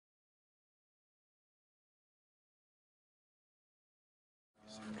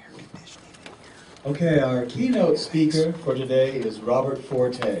Okay, our keynote speaker for today is Robert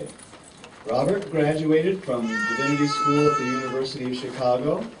Forte. Robert graduated from Divinity School at the University of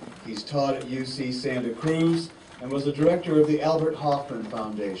Chicago. He's taught at UC Santa Cruz and was the director of the Albert Hoffman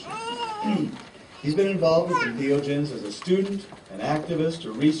Foundation. He's been involved with Entheogens as a student, an activist,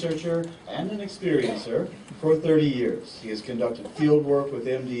 a researcher, and an experiencer for 30 years. He has conducted field work with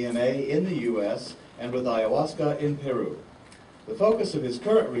MDMA in the U.S. and with ayahuasca in Peru. The focus of his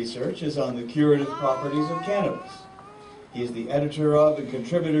current research is on the curative properties of cannabis. He is the editor of and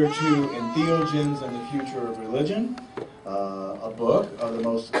contributor to Entheogens and the Future of Religion, a book, the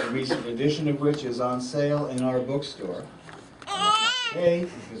most recent edition of which is on sale in our bookstore. Today,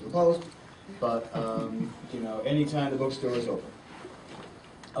 because we're closed, but you know, anytime the bookstore is open.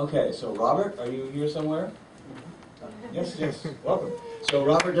 Okay, so Robert, are you here somewhere? Yes, yes, welcome. So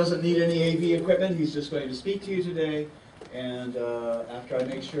Robert doesn't need any AV equipment. He's just going to speak to you today. And after I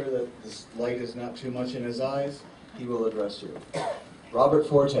make sure that this light is not too much in his eyes, he will address you. Robert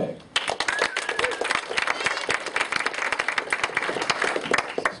Forte.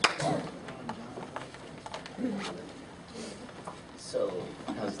 So,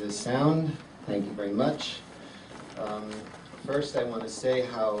 how's this sound? Thank you very much. First, I want to say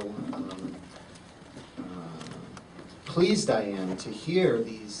how pleased I am to hear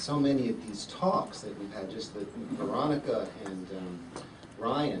so many of these talks that we've had, just that Veronica and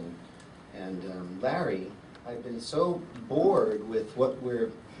Ryan and Larry. I've been so bored with what a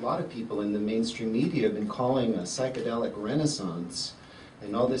lot of people in the mainstream media have been calling a psychedelic renaissance,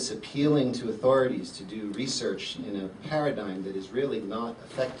 and all this appealing to authorities to do research in a paradigm that is really not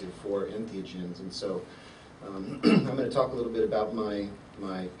effective for entheogens. And so I'm going to talk a little bit about my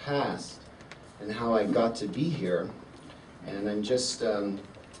past and how I got to be here. And I'm just,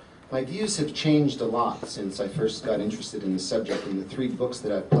 my views have changed a lot since I first got interested in the subject, and the 3 books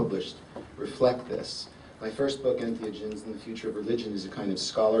that I've published reflect this. My first book, Entheogens and the Future of Religion, is a kind of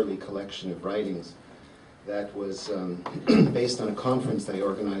scholarly collection of writings that was based on a conference that I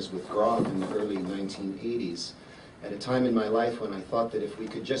organized with Groff in the early 1980s, at a time in my life when I thought that if we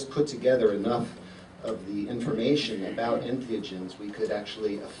could just put together enough of the information about entheogens, we could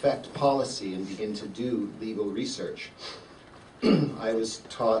actually affect policy and begin to do legal research. I was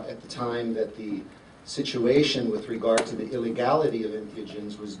taught at the time that the situation with regard to the illegality of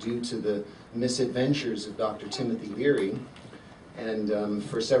entheogens was due to the misadventures of Dr. Timothy Leary, and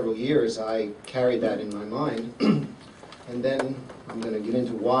for several years I carried that in my mind. And then I'm going to get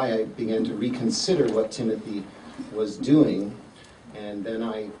into why I began to reconsider what Timothy was doing, and then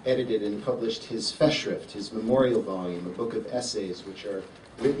I edited and published his Festschrift, his memorial volume, a book of essays which are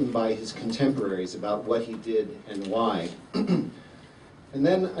written by his contemporaries about what he did and why. And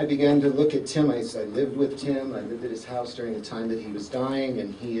then I began to look at Tim. I lived with Tim. I lived at his house during the time that he was dying,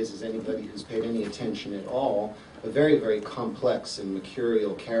 and he is, as anybody who's paid any attention at all, a very, very complex and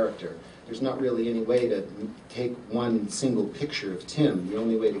mercurial character. There's not really any way to take one single picture of Tim. The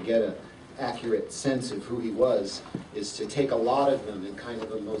only way to get an accurate sense of who he was is to take a lot of them in kind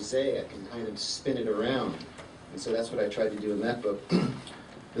of a mosaic and kind of spin it around. And so that's what I tried to do in that book.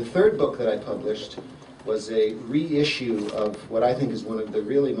 The third book that I published was a reissue of what I think is one of the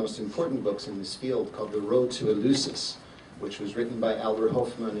really most important books in this field, called The Road to Eleusis, which was written by Albert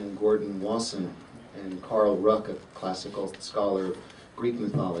Hofmann and Gordon Wasson and Carl Ruck, a classical scholar of Greek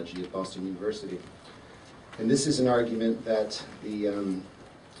mythology at Boston University. And this is an argument that the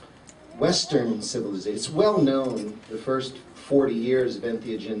Western civilization, it's well known, the first 40 years of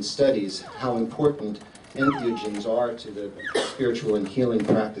entheogen studies, how important entheogens are to the spiritual and healing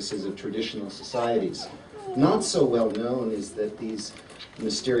practices of traditional societies. Not so well known is that these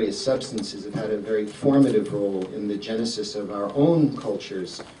mysterious substances have had a very formative role in the genesis of our own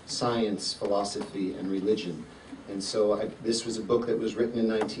cultures, science, philosophy, and religion. And so this was a book that was written in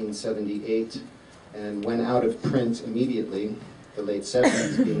 1978 and went out of print immediately, the late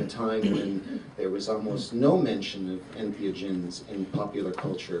 70s being a time when there was almost no mention of entheogens in popular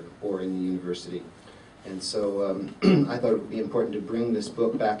culture or in the university. And so I thought it would be important to bring this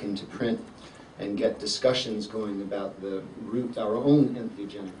book back into print and get discussions going about the our own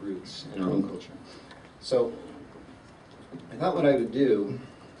entheogenic roots in our own culture. So I thought what I would do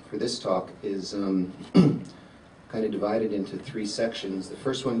for this talk is kind of divide it into 3 sections. The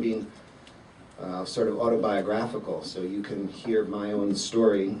first one being sort of autobiographical, so you can hear my own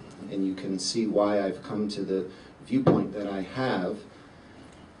story and you can see why I've come to the viewpoint that I have,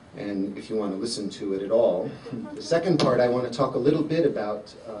 and if you want to listen to it at all. The second part, I want to talk a little bit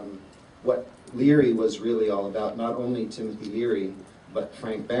about what Leary was really all about, not only Timothy Leary, but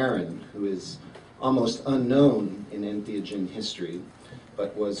Frank Barron, who is almost unknown in entheogen history.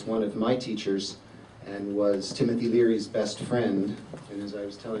 but was one of my teachers and was Timothy Leary's best friend. And as I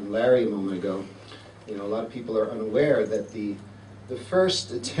was telling Larry a moment ago, you know, a lot of people are unaware that the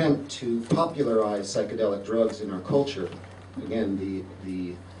first attempt to popularize psychedelic drugs in our culture, again,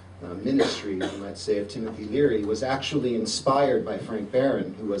 the ministry, you might say, of Timothy Leary, was actually inspired by Frank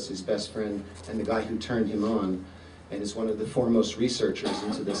Barron, who was his best friend and the guy who turned him on, and is one of the foremost researchers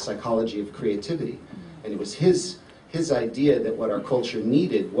into the psychology of creativity. And it was his idea that what our culture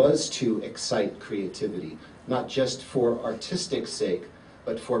needed was to excite creativity, not just for artistic sake,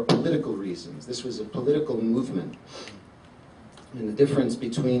 but for political reasons. This was a political movement. And the difference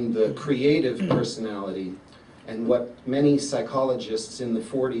between the creative personality and what many psychologists in the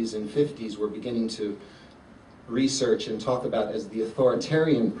 40s and 50s were beginning to research and talk about as the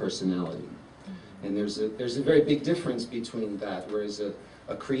authoritarian personality. And there's a very big difference between that, whereas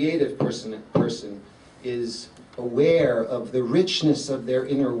a creative person is aware of the richness of their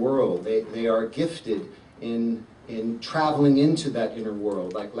inner world. They are gifted in traveling into that inner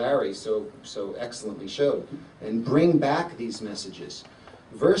world, like Larry so excellently showed, and bring back these messages,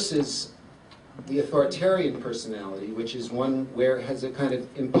 versus the authoritarian personality, which is one where it has a kind of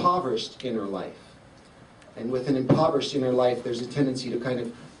impoverished inner life. And with an impoverished inner life, there's a tendency to kind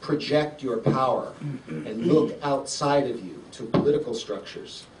of project your power and look outside of you to political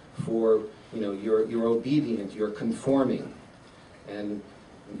structures for, you know, you're obedient, you're conforming. And,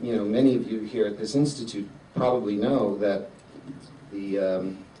 you know, many of you here at this institute probably know that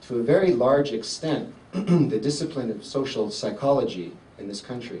to a very large extent, the discipline of social psychology in this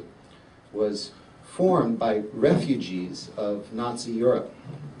country was formed by refugees of Nazi Europe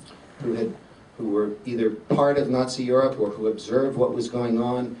who were either part of Nazi Europe or who observed what was going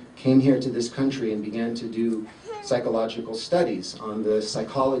on, came here to this country and began to do psychological studies on the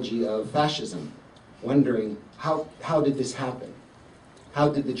psychology of fascism, wondering how did this happen? How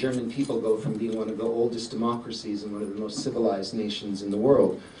did the German people go from being one of the oldest democracies and one of the most civilized nations in the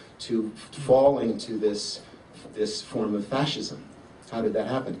world to falling to this form of fascism? How did that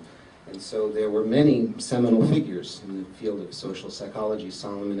happen? And so there were many seminal figures in the field of social psychology: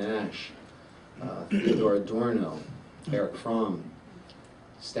 Solomon Asch, Theodor Adorno, Erich Fromm,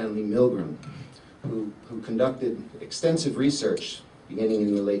 Stanley Milgram, who conducted extensive research beginning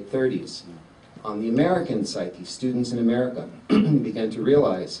in the late 30s on the American psyche. Students in America began to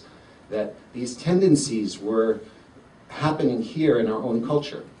realize that these tendencies were happening here in our own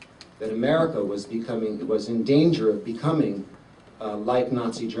culture, that America was in danger of becoming like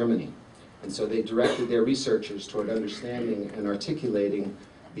Nazi Germany. And so they directed their researchers toward understanding and articulating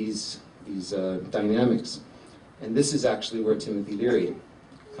these dynamics. And this is actually where Timothy Leary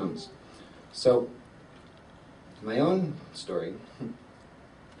comes. So, my own story.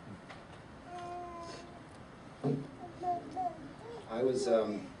 I was,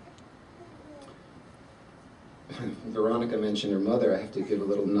 Veronica mentioned her mother. I have to give a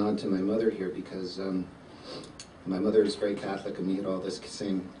little nod to my mother here because my mother is very Catholic and we had all this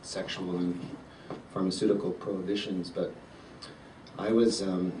same sexual and pharmaceutical prohibitions, but I was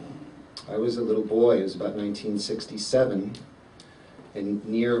a little boy. It was about 1967, and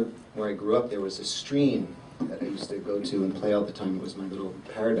near where I grew up there was a stream that I used to go to and play all the time. It was my little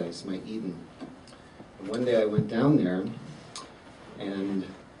paradise, my Eden. And one day I went down there, and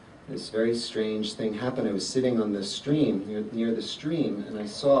this very strange thing happened. I was sitting on the stream, near the stream, and I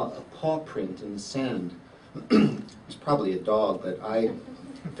saw a paw print in the sand. It was probably a dog, but I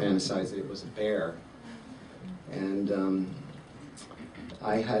fantasized that it was a bear. And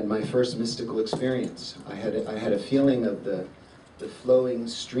I had my first mystical experience. I had a feeling of the flowing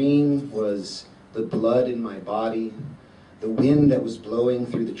stream was the blood in my body. The wind that was blowing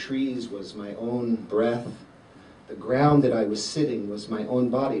through the trees was my own breath. The ground that I was sitting was my own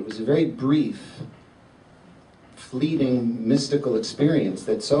body. It was a very brief, fleeting, mystical experience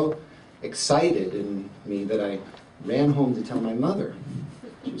that so excited in me that I ran home to tell my mother.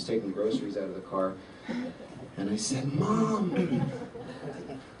 She was taking groceries out of the car. And I said, "Mom,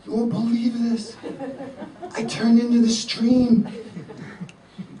 you won't believe this. I turned into the stream."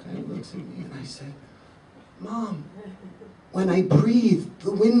 She kind of looks at me and I said, "Mom, when I breathed,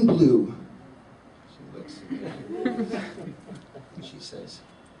 the wind blew." She looks at me and she says,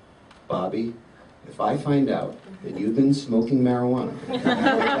 "Bobby, if I find out that you've been smoking marijuana, like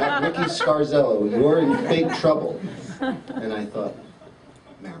that Ricky Scarzello, you're in big trouble." And I thought,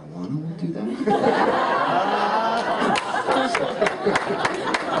 marijuana will do that?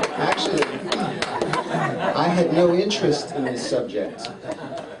 Actually, I had no interest in this subject.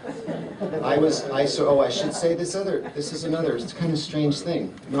 I should say this is another, it's kind of strange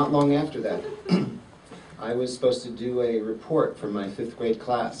thing. Not long after that, I was supposed to do a report for my 5th grade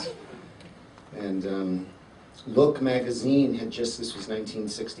class. And Look magazine had just, this was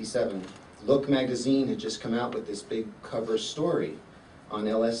 1967, Look magazine had just come out with this big cover story on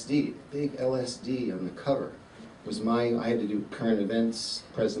LSD, big LSD on the cover. It was I had to do current events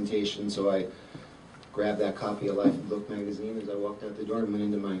presentation, so I grabbed that copy of Life of Look magazine as I walked out the door and went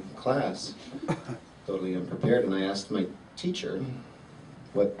into my class, totally unprepared, and I asked my teacher,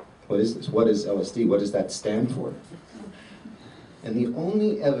 what is this? What is LSD? What does that stand for? And the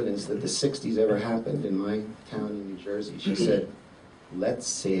only evidence that the 60s ever happened in my town in New Jersey, she said, "Let's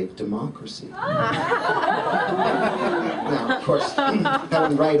save democracy." Now, of course, that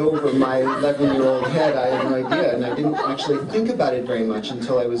went right over my 11-year-old head. I had no idea, and I didn't actually think about it very much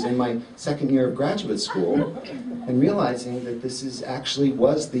until I was in my 2nd year of graduate school, and realizing that this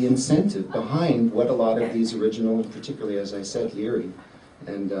was the incentive behind what a lot of these original, particularly, as I said, Leary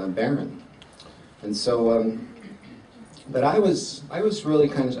and Barron. And so, but I was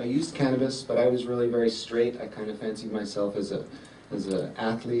really I used cannabis, but I was really very straight. I kind of fancied myself as an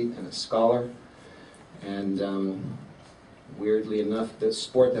athlete and a scholar. And weirdly enough, the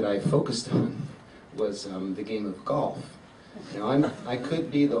sport that I focused on was the game of golf. Now, I could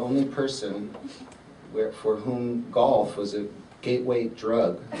be the only person for whom golf was a gateway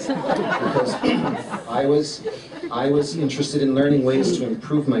drug, because I was interested in learning ways to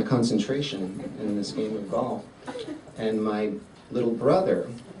improve my concentration in this game of golf. And my little brother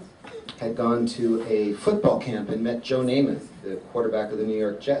had gone to a football camp and met Joe Namath, the quarterback of the New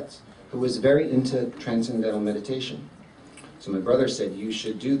York Jets, who was very into transcendental meditation. So my brother said, "You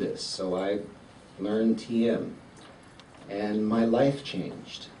should do this." So I learned TM, and my life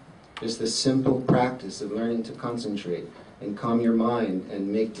changed. Just the simple practice of learning to concentrate and calm your mind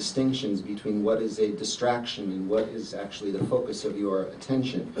and make distinctions between what is a distraction and what is actually the focus of your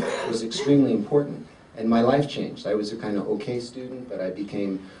attention was extremely important. And my life changed. I was a kind of okay student, but I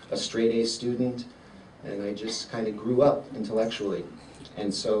became a straight A student, and I just kind of grew up intellectually.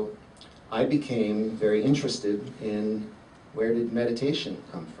 And so I became very interested in where did meditation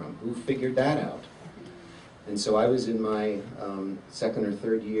come from? Who figured that out? And so I was in my 2nd or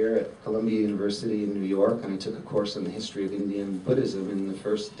 3rd year at Columbia University in New York, and I took a course on the history of Indian Buddhism. And the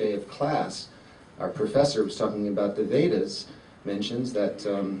first day of class, our professor was talking about the Vedas, mentions that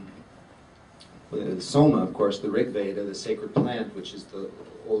the Soma, of course, the Rig Veda, the sacred plant, which is the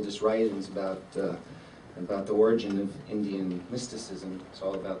oldest writings about the origin of Indian mysticism. It's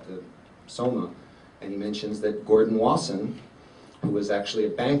all about the Soma. And he mentions that Gordon Wasson, who was actually a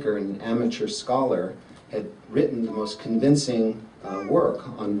banker and an amateur scholar, had written the most convincing work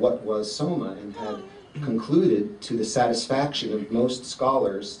on what was Soma, and had concluded to the satisfaction of most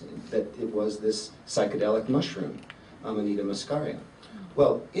scholars that it was this psychedelic mushroom, Amanita muscaria.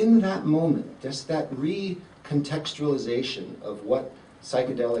 Well, in that moment, just that recontextualization of what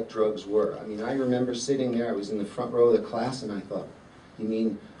psychedelic drugs were. I mean, I remember sitting there, I was in the front row of the class, and I thought, you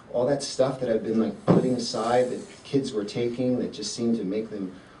mean all that stuff that I've been putting aside that kids were taking that just seemed to make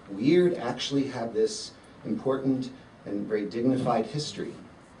them weird actually have this important and very dignified history.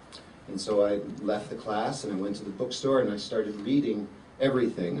 And so I left the class and I went to the bookstore and I started reading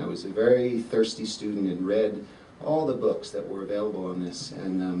everything. I was a very thirsty student and read all the books that were available on this.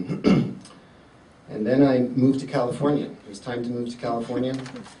 And and then I moved to California. It was time to move to California,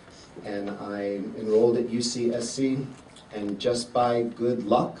 and I enrolled at UCSC, and just by good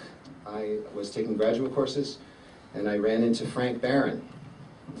luck, I was taking graduate courses, and I ran into Frank Barron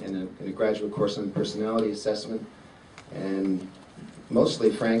in a graduate course on personality assessment. And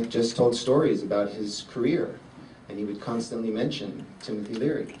mostly Frank just told stories about his career, and he would constantly mention Timothy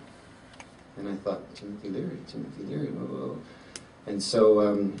Leary. And I thought, Timothy Leary, whoa, whoa. And so,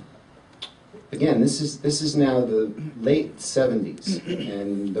 again, this is now the late 70s,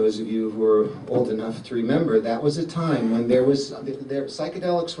 and those of you who are old enough to remember, that was a time when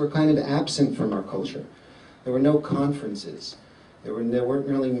psychedelics were kind of absent from our culture. There were no conferences. There weren't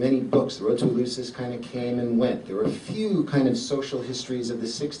really many books. The Road to Eleusis kind of came and went. There were a few kind of social histories of the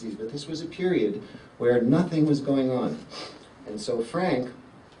 60s, but this was a period where nothing was going on. And so Frank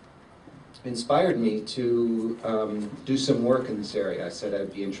inspired me to do some work in this area. I said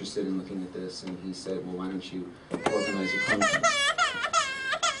I'd be interested in looking at this, and he said, well, why don't you organize a conference?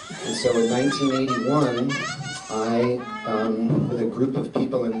 And so in 1981, I, with a group of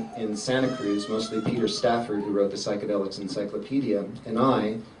people in Santa Cruz, mostly Peter Stafford, who wrote the Psychedelics Encyclopedia, and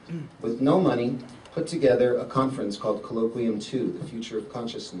I, with no money, put together a conference called Colloquium 2, The Future of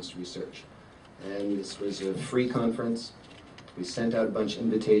Consciousness Research. And this was a free conference. We sent out a bunch of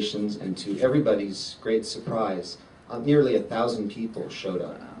invitations, and to everybody's great surprise, nearly 1,000 people showed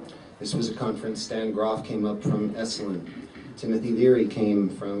up. This was a conference. Stan Groff came up from Esalen. Timothy Leary came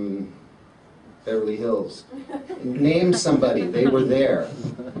from Beverly Hills. Name somebody, they were there.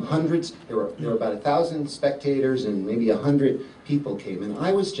 Hundreds, there were about 1,000 spectators and maybe 100 people came. And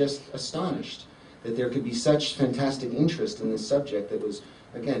I was just astonished that there could be such fantastic interest in this subject that was,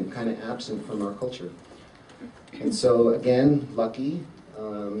 again, kind of absent from our culture. And so, again, lucky,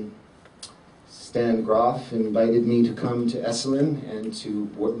 Stan Groff invited me to come to Esalen and to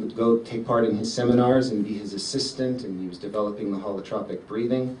go take part in his seminars and be his assistant, and he was developing the holotropic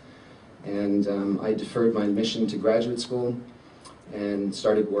breathing. And I deferred my admission to graduate school and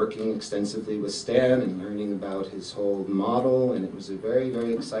started working extensively with Stan and learning about his whole model, and it was a very,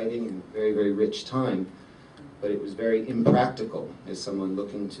 very exciting and very, very rich time, but it was very impractical as someone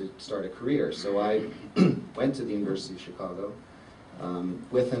looking to start a career. So I went to the University of Chicago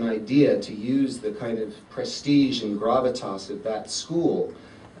with an idea to use the kind of prestige and gravitas of that school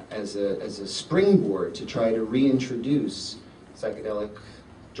as a springboard to try to reintroduce psychedelic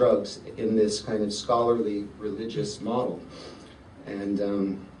drugs in this kind of scholarly religious model. And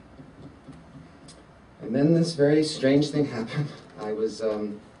then this very strange thing happened. I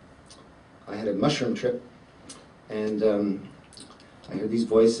had a mushroom trip, and I heard these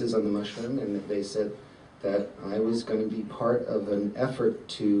voices on the mushroom, and they said that I was going to be part of an effort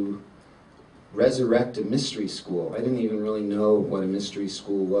to resurrect a mystery school. I didn't even really know what a mystery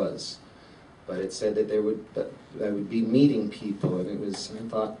school was, but it said that I would be meeting people, and it was, I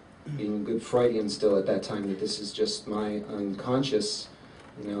thought, being a good Freudian still at that time, that this is just my unconscious,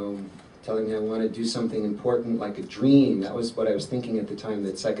 telling me I want to do something important, like a dream. That was what I was thinking at the time,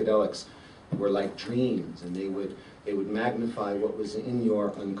 that psychedelics were like dreams, and they would magnify what was in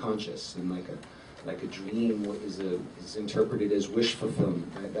your unconscious, and like a dream is interpreted as wish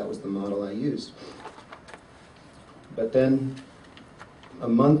fulfillment. Right? That was the model I used. But then, a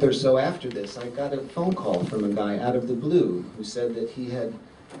month or so after this, I got a phone call from a guy out of the blue who said that he had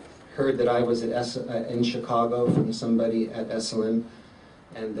heard that I was in Chicago from somebody at Esalen,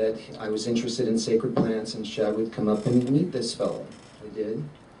 and that I was interested in sacred plants, and I would come up and meet this fellow. I did.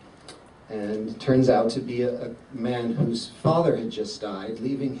 And it turns out to be a man whose father had just died,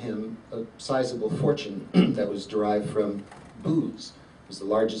 leaving him a sizable fortune that was derived from booze. It was the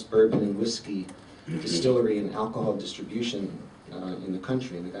largest bourbon and whiskey distillery and alcohol distribution in the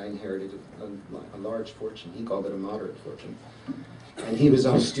country, and the guy inherited a large fortune. He called it a moderate fortune. And he was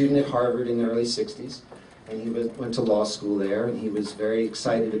a student at Harvard in the early 60s, and he went to law school there, and he was very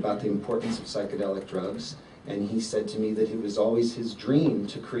excited about the importance of psychedelic drugs. And he said to me that it was always his dream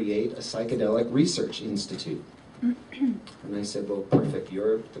to create a psychedelic research institute. And I said, well, perfect,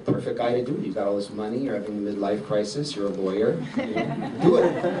 you're the perfect guy to do it. You've got all this money, you're having a midlife crisis, you're a lawyer, do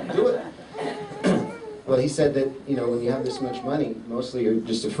it. Well, he said that, when you have this much money, mostly you're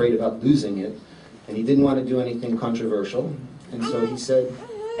just afraid about losing it, and he didn't want to do anything controversial, and so he said,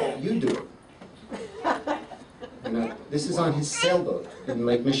 you do it. This is on his sailboat in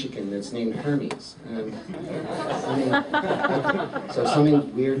Lake Michigan that's named Hermes. So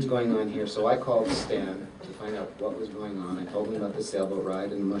something weird's going on here. So I called Stan to find out what was going on. I told him about the sailboat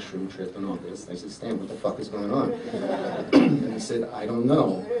ride and the mushroom trip and all this. I said, Stan, what the fuck is going on? And he said, I don't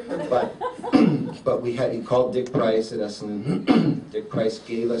know. But he called Dick Price at Esalen. Dick Price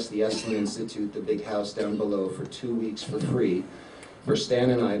gave us the Esalen Institute, the big house down below, for 2 weeks for free, for Stan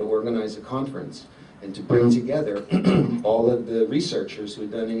and I to organize a conference and to bring together all of the researchers who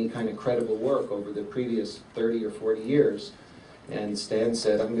had done any kind of credible work over the previous 30 or 40 years. And Stan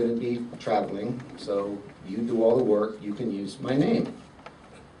said, I'm going to be traveling, so you do all the work, you can use my name.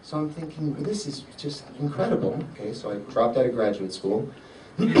 So I'm thinking, well, this is just incredible. Okay, so I dropped out of graduate school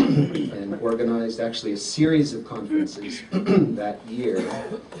and organized actually a series of conferences that year.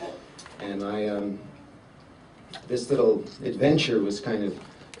 And this little adventure was kind of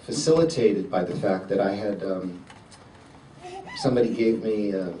facilitated by the fact that I had, somebody gave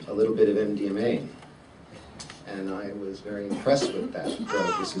me a little bit of MDMA, and I was very impressed with that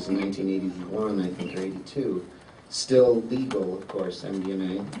drug. This was in 1981, I think, or 82. Still legal, of course,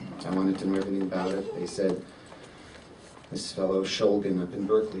 MDMA. I wanted to know everything about it. They said, this fellow Shulgin up in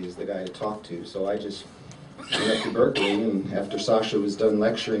Berkeley is the guy to talk to, so I just went up to Berkeley, and after Sasha was done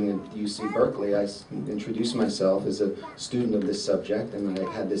lecturing at UC Berkeley, I introduced myself as a student of this subject, and I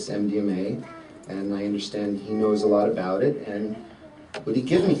had this MDMA, and I understand he knows a lot about it, and would he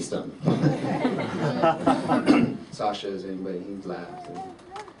give me some? Sasha, is anybody? He laughed, and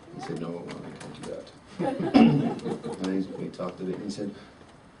he said, no, I can't do that. And we talked a bit, and he said,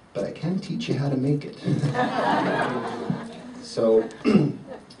 but I can teach you how to make it. So,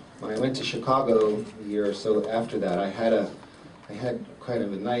 when I went to Chicago a year or so after that, I had I had kind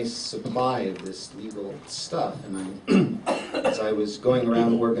of a nice supply of this legal stuff, and as I was going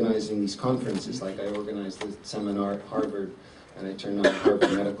around organizing these conferences, like I organized the seminar at Harvard, and I turned on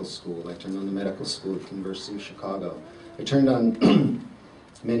Harvard Medical School, I turned on the medical school at the University of Chicago. I turned on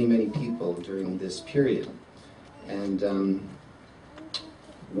many, many people during this period. And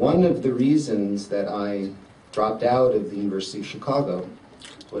one of the reasons that I dropped out of the University of Chicago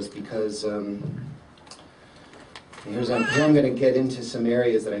was because here I'm going to get into some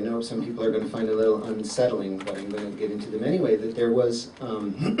areas that I know some people are going to find a little unsettling, but I'm going to get into them anyway. That there was,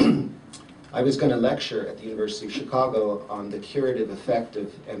 I was going to lecture at the University of Chicago on the curative effect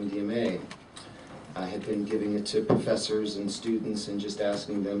of MDMA. I had been giving it to professors and students and just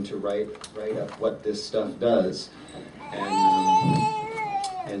asking them to write up what this stuff does.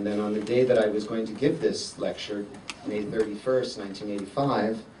 And then on the day that I was going to give this lecture, May 31st,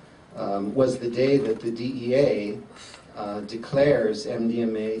 1985, was the day that the DEA declares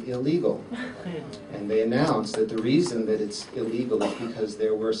MDMA illegal. And they announced that the reason that it's illegal is because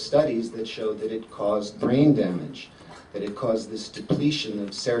there were studies that showed that it caused brain damage, that it caused this depletion of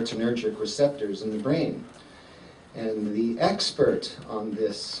serotonergic receptors in the brain. And the expert on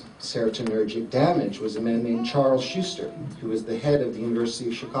this serotonergic damage was a man named Charles Schuster, who was the head of the University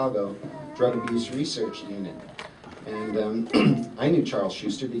of Chicago Drug Abuse Research Unit. And I knew Charles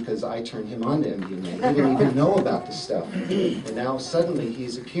Schuster because I turned him on to MDMA. He didn't even know about this stuff. And now suddenly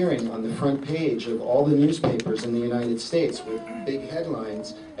he's appearing on the front page of all the newspapers in the United States with big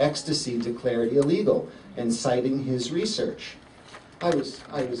headlines, "Ecstasy declared illegal," and citing his research. I was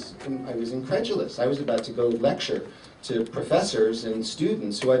incredulous. I was about to go lecture to professors and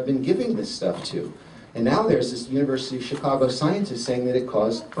students who I've been giving this stuff to. And now there's this University of Chicago scientist saying that it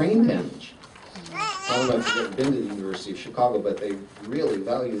caused brain damage. I don't know if you've ever been to the University of Chicago, but they really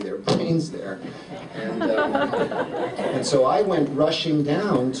value their brains there. And so I went rushing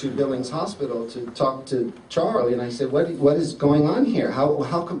down to Billings Hospital to talk to Charlie, and I said, what is going on here? How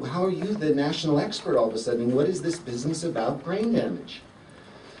are you the national expert all of a sudden? What is this business about brain damage?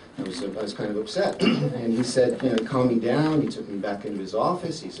 I was kind of upset. And he said, calm me down. He took me back into his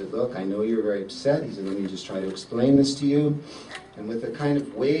office. He said, look, I know you're very upset. He said, let me just try to explain this to you. And with a kind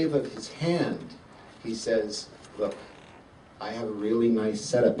of wave of his hand, he says, look, I have a really nice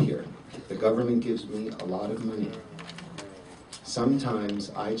setup here. The government gives me a lot of money. Sometimes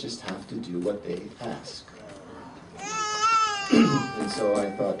I just have to do what they ask. And so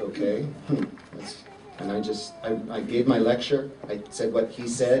I thought, okay, and I gave my lecture. I said what he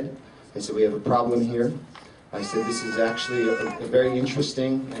said. I said, we have a problem here. I said, this is actually a very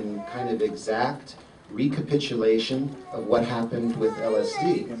interesting and kind of exact recapitulation of what happened with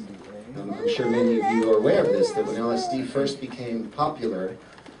LSD. I'm sure many of you are aware of this, that when LSD first became popular,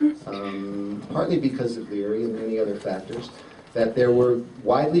 partly because of Leary and many other factors, that there were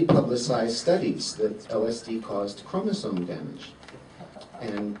widely publicized studies that LSD caused chromosome damage.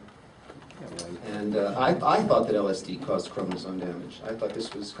 And I thought that LSD caused chromosome damage. I thought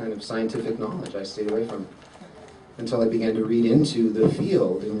this was kind of scientific knowledge. I stayed away from it until I began to read into the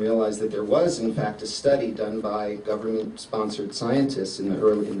field and realized that there was, in fact, a study done by government-sponsored scientists in the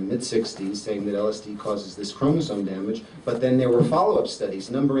mid-60s saying that LSD causes this chromosome damage, but then there were follow-up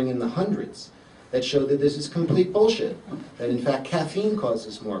studies numbering in the hundreds that showed that this is complete bullshit, that in fact caffeine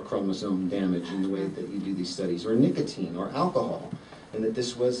causes more chromosome damage in the way that you do these studies, or nicotine, or alcohol, and that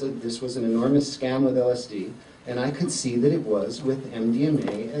this was an enormous scam with LSD, and I could see that it was with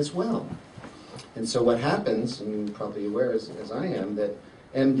MDMA as well. And so what happens, and you're probably aware as I am, that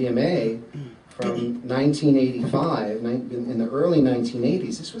MDMA from 1985, in the early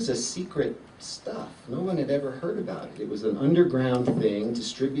 1980s, this was a secret stuff. No one had ever heard about it. It was an underground thing,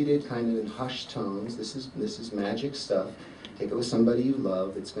 distributed kind of in hushed tones. This is magic stuff. Take it with somebody you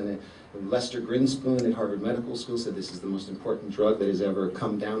love. It's going to, Lester Grinspoon at Harvard Medical School said this is the most important drug that has ever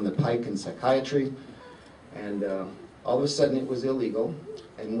come down the pike in psychiatry. And all of a sudden it was illegal.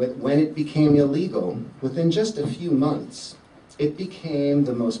 And when it became illegal, within just a few months, it became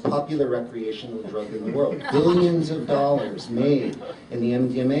the most popular recreational drug in the world. Billions of dollars made in the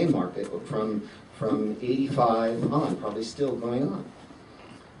MDMA market from 85 on, probably still going on.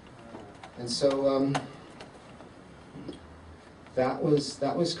 And so that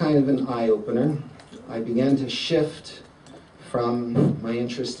was kind of an eye-opener. I began to shift from my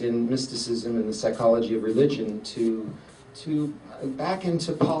interest in mysticism and the psychology of religion to back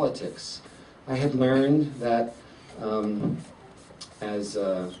into politics. I had learned that, as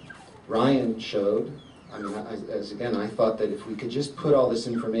Ryan showed, I thought that if we could just put all this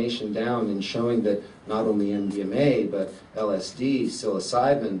information down and showing that not only MDMA, but LSD,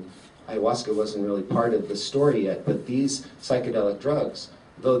 psilocybin, ayahuasca wasn't really part of the story yet, but these psychedelic drugs,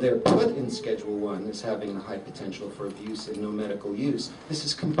 though they're put in Schedule 1 as having a high potential for abuse and no medical use, this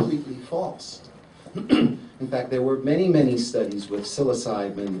is completely false. In fact, there were many, many studies with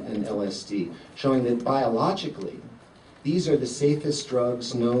psilocybin and LSD showing that biologically, these are the safest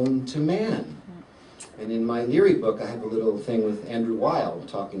drugs known to man. And in my Leary book, I have a little thing with Andrew Weil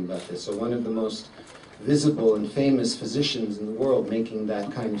talking about this. So one of the most visible and famous physicians in the world making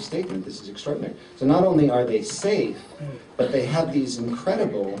that kind of statement. This is extraordinary. So not only are they safe, but they have these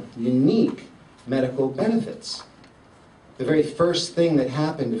incredible, unique medical benefits. The very first thing that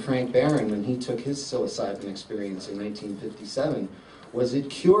happened to Frank Barron when he took his psilocybin experience in 1957 was it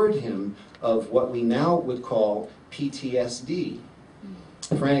cured him of what we now would call PTSD.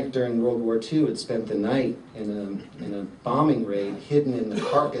 Frank, during World War II, had spent the night in a bombing raid hidden in the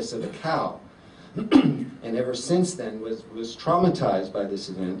carcass of a cow. And ever since then was traumatized by this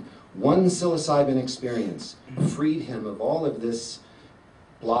event. One psilocybin experience freed him of all of this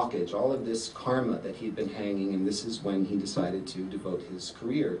blockage, all of this karma that he'd been hanging, and this is when he decided to devote his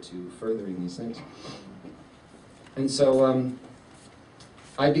career to furthering these things. And so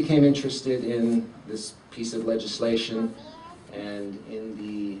I became interested in this piece of legislation and in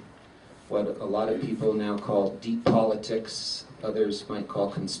the, what a lot of people now call deep politics, others might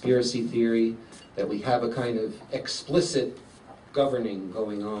call conspiracy theory, that we have a kind of explicit governing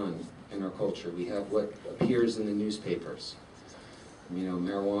going on in our culture. We have what appears in the newspapers. You know,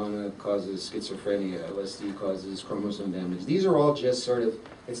 marijuana causes schizophrenia, LSD causes chromosome damage. These are all just sort of,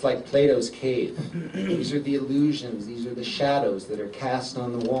 it's like Plato's cave. These are the illusions, these are the shadows that are cast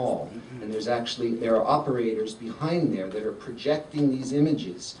on the wall. And there are operators behind there that are projecting these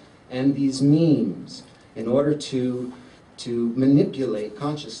images and these memes in order to manipulate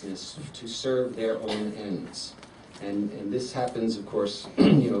consciousness to serve their own ends. And this happens, of course,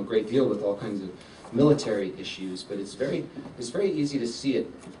 a great deal with all kinds of military issues, but it's very easy to see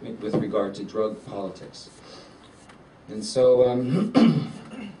it with regard to drug politics. And so,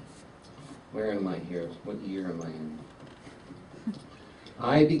 where am I here? What year am I in?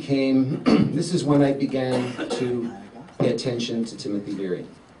 This is when I began to pay attention to Timothy Leary,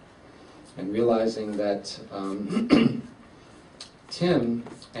 and realizing that Tim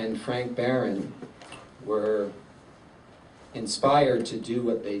and Frank Barron were inspired to do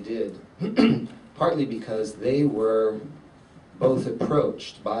what they did partly because they were both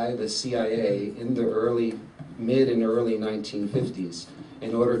approached by the CIA in the mid and early 1950s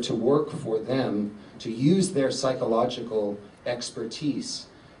in order to work for them to use their psychological expertise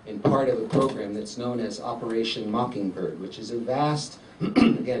in part of a program that's known as Operation Mockingbird, which is a vast,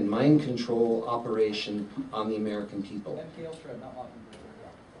 again, mind control operation on the American people. MK-Ultra, not Mockingbird.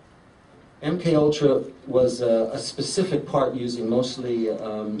 MK-Ultra was a specific part using mostly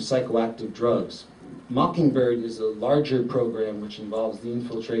psychoactive drugs. Mockingbird is a larger program which involves the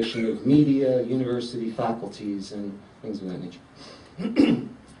infiltration of media, university faculties, and things of that nature.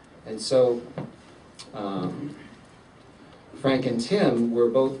 And so Frank and Tim were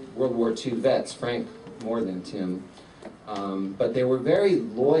both World War II vets, Frank more than Tim, but they were very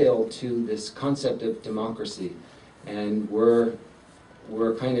loyal to this concept of democracy and were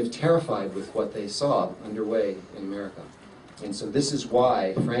kind of terrified with what they saw underway in America. And so this is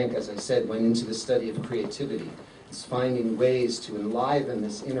why Frank, as I said, went into the study of creativity. It's finding ways to enliven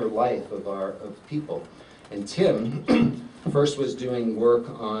this inner life of people. And Tim first was doing work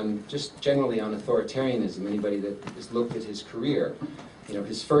on, just generally on authoritarianism. Anybody that has looked at his career,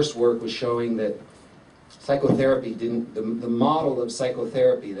 his first work was showing that psychotherapy the model of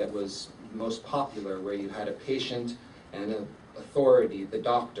psychotherapy that was most popular, where you had a patient and an authority, the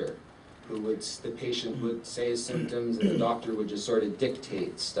doctor, the patient would say his symptoms and the doctor would just sort of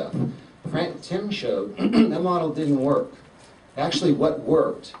dictate stuff. Tim showed that model didn't work. Actually, what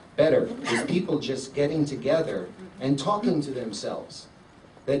worked better was people just getting together and talking to themselves.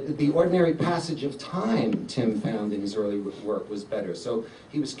 That the ordinary passage of time, Tim found in his early work, was better. So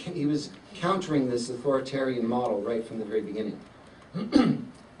he was countering this authoritarian model right from the very beginning.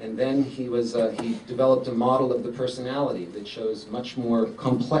 And then he developed a model of the personality that shows a much more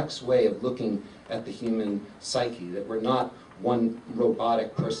complex way of looking at the human psyche, that we're not one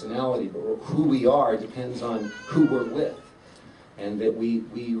robotic personality, but who we are depends on who we're with, and that we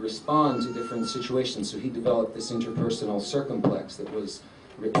respond to different situations. So he developed this interpersonal circumplex that was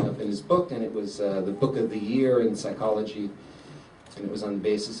written up in his book, and it was the book of the year in psychology, and it was on the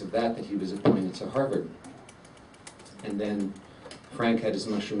basis of that he was appointed to Harvard. And then Frank had his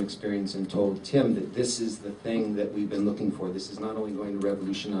mushroom experience and told Tim that this is the thing that we've been looking for. This is not only going to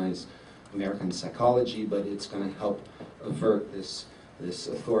revolutionize American psychology, but it's going to help avert this this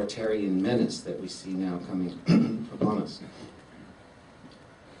authoritarian menace that we see now coming upon us.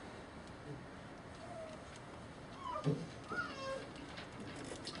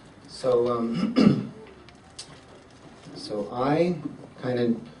 So, so I kind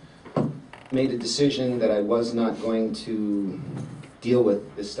of made a decision that I was not going to deal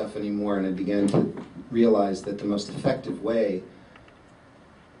with this stuff anymore, and I began to realize that the most effective way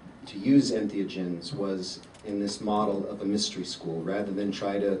to use entheogens was in this model of a mystery school, rather than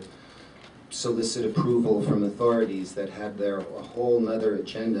try to solicit approval from authorities that had a whole nother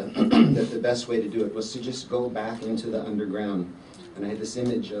agenda, that the best way to do it was to just go back into the underground. And I had this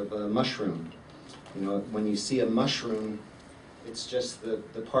image of a mushroom. You know, when you see a mushroom, it's just the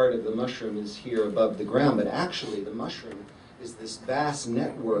part of the mushroom is here above the ground, but actually the mushroom is this vast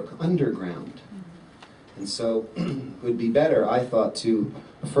network underground. And so it would be better, I thought, to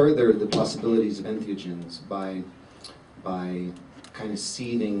further the possibilities of entheogens by kind of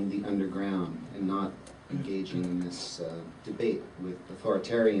seeding the underground and not engaging in this debate with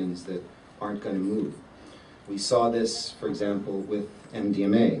authoritarians that aren't going to move. We saw this, for example, with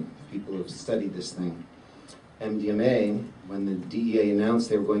MDMA. People have studied this thing. MDMA, when the DEA announced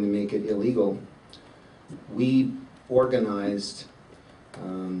they were going to make it illegal, we organized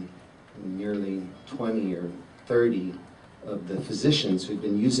nearly 20 or 30 of the physicians who'd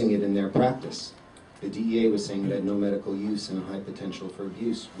been using it in their practice. The DEA was saying it had no medical use and a high potential for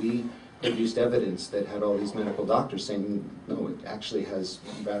abuse. We produced evidence that had all these medical doctors saying, no, it actually has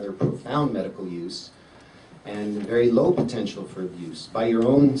rather profound medical use and very low potential for abuse. By your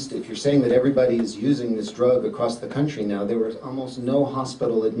own, if you're saying that everybody is using this drug across the country now, there were almost no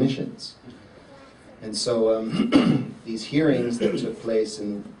hospital admissions. And so these hearings that took place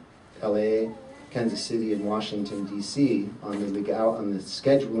in LA, Kansas City, and Washington, D.C. on the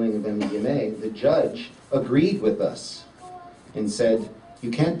scheduling of MDMA, the judge agreed with us and said, you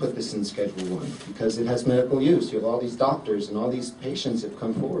can't put this in Schedule 1 because it has medical use. You have all these doctors and all these patients have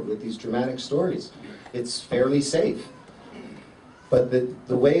come forward with these dramatic stories. It's fairly safe. But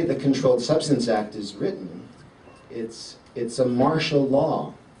the way the Controlled Substance Act is written, it's a martial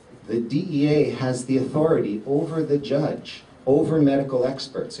law. The DEA has the authority over the judge, over medical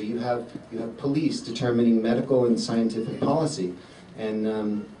experts. So you have police determining medical and scientific policy. And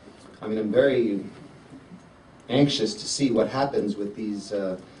I mean, I'm very anxious to see what happens with these,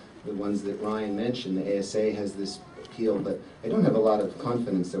 the ones that Ryan mentioned. The ASA has this appeal, but I don't have a lot of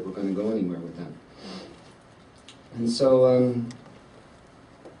confidence that we're going to go anywhere with that. And so,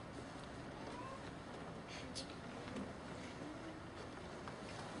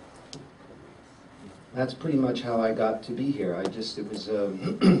 that's pretty much how I got to be here. It was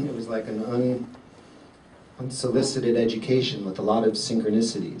it was like an unsolicited education with a lot of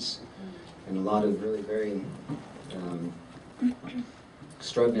synchronicities and a lot of really very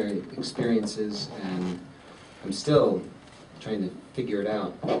extraordinary experiences, and I'm still trying to figure it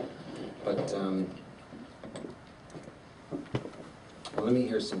out. But well, let me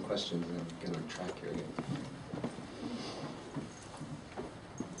hear some questions and then get on track here again.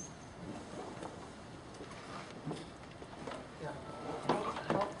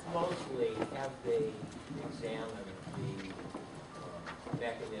 How closely have they examined the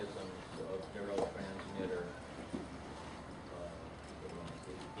mechanisms of neurotransmitter,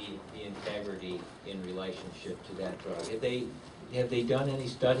 the integrity in relationship to that drug? Have they done any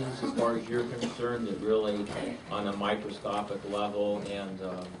studies, as far as you're concerned, that really, on a microscopic level and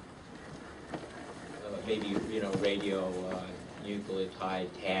maybe radio nucleotide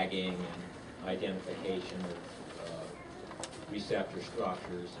tagging and identification of receptor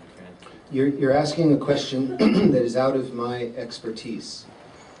structures and You're asking a question that is out of my expertise.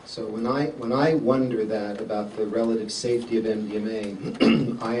 So when I wonder that about the relative safety of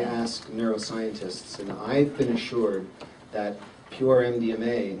MDMA, I ask neuroscientists, and I've been assured that pure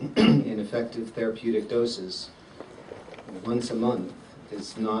MDMA in effective therapeutic doses once a month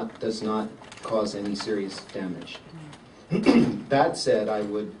does not cause any serious damage. That said, I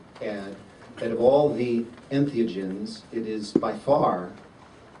would add that of all the entheogens, it is by far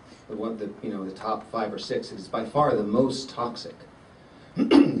the top 5 or 6. It is by far the most toxic.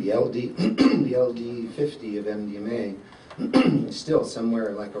 The LD 50 of MDMA is still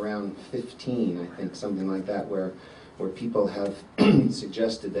somewhere like around 15, I think, something like that, where people have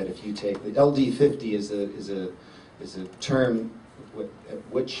suggested that if you take the LD 50 is a term at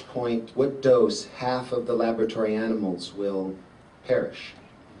which point, what dose, half of the laboratory animals will perish.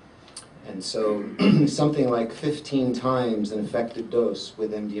 And so something like 15 times an effective dose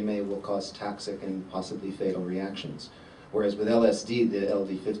with MDMA will cause toxic and possibly fatal reactions. Whereas with LSD, the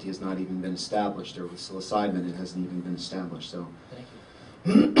LD50 has not even been established, or with psilocybin, it hasn't even been established. So, Thank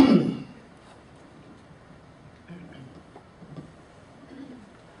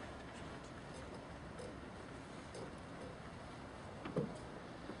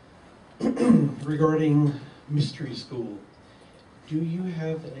Regarding mystery school, do you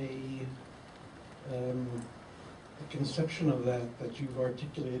have a conception of that you've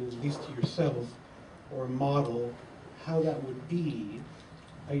articulated, at least to yourself, or a model, how that would be?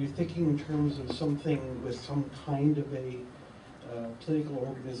 Are you thinking in terms of something with some kind of a political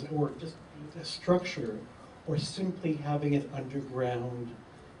organism, or just a structure, or simply having it underground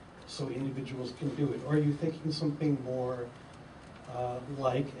so individuals can do it? Or are you thinking something more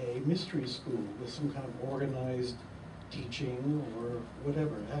like a mystery school with some kind of organized teaching or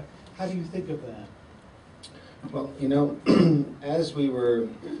whatever? How do you think of that? Well, you know, as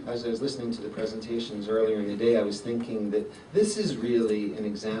I was listening to the presentations earlier in the day, I was thinking that this is really an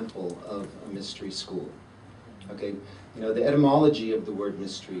example of a mystery school. Okay, you know, the etymology of the word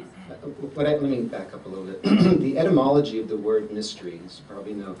mystery. Let me back up a little bit. The etymology of the word mystery, as you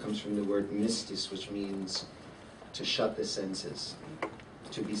probably know, comes from the word mystis, which means to shut the senses,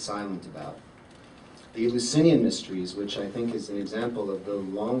 to be silent about. The Eleusinian mysteries, which I think is an example of the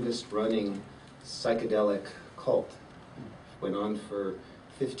longest running psychedelic cult, went on for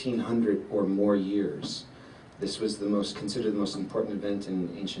 1,500 or more years. This was considered the most important event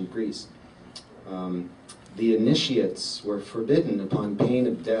in ancient Greece. The initiates were forbidden upon pain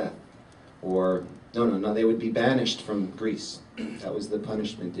of death, or no, they would be banished from Greece. That was the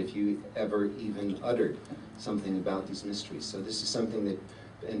punishment if you ever even uttered something about these mysteries. So this is something that,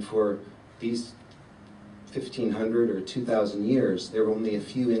 and for these 1,500 or 2,000 years, there were only a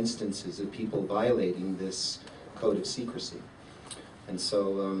few instances of people violating this code of secrecy. And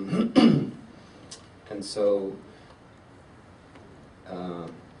so,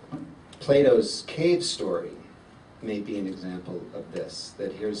 Plato's cave story may be an example of this.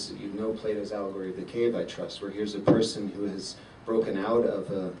 That here's, you know, Plato's allegory of the cave, I trust, where here's a person who has broken out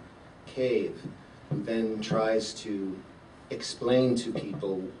of a cave, who then tries to explain to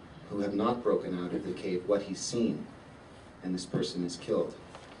people who have not broken out of the cave what he's seen, and this person is killed.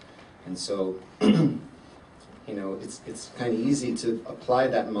 And so, you know, it's kind of easy to apply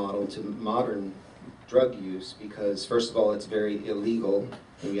that model to modern drug use because, first of all, it's very illegal,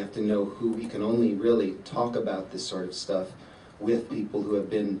 and we have to know who. We can only really talk about this sort of stuff with people who have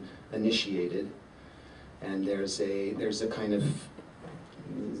been initiated. And there's a kind of,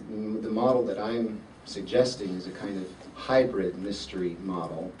 the model that I'm suggesting is a kind of hybrid mystery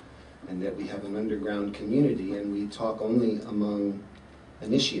model, and that we have an underground community and we talk only among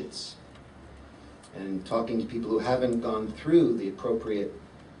initiates. And talking to people who haven't gone through the appropriate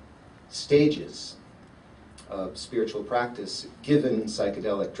stages of spiritual practice given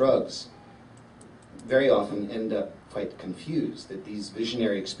psychedelic drugs very often end up quite confused that these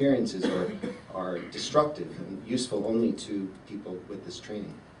visionary experiences are destructive and useful only to people with this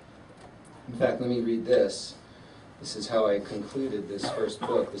training. In fact, let me read this. This is how I concluded this first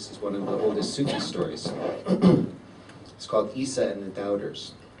book. This is one of the oldest Sufi stories. It's called Isa and the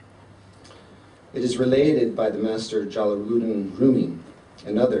Doubters. It is related by the master Jalaluddin Rumi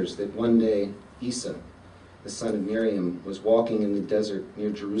and others that one day Isa, the son of Miriam, was walking in the desert near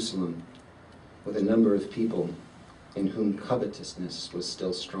Jerusalem with a number of people in whom covetousness was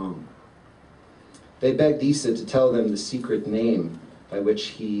still strong. They begged Isa to tell them the secret name by which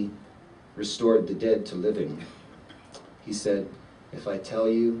he restored the dead to living. He said, "If I tell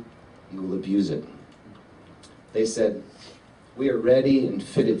you, you will abuse it." They said, "We are ready and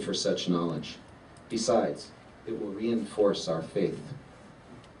fitted for such knowledge. Besides, it will reinforce our faith."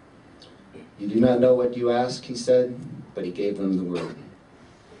 "You do not know what you ask," he said, but he gave them the word.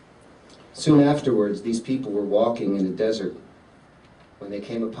 Soon afterwards, these people were walking in a desert when they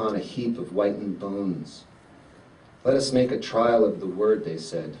came upon a heap of whitened bones. "Let us make a trial of the word," they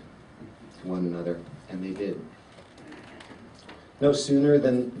said to one another, and they did. No sooner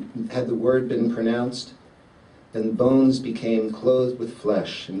than had the word been pronounced than the bones became clothed with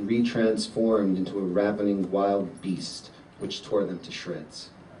flesh and retransformed into a ravening wild beast which tore them to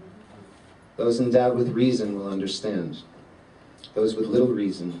shreds. Those endowed with reason will understand. Those with little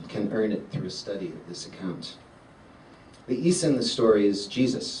reason can earn it through a study of this account. The Isa in the story is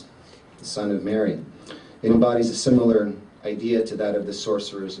Jesus, the son of Mary. It embodies a similar idea to that of the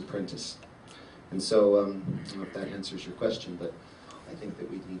sorcerer's apprentice. And so, I don't know if that answers your question, but I think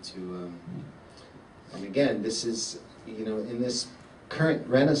that we need to, and again, this is, you know, in this current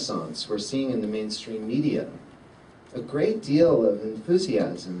renaissance, we're seeing in the mainstream media a great deal of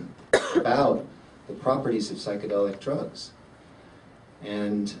enthusiasm about the properties of psychedelic drugs.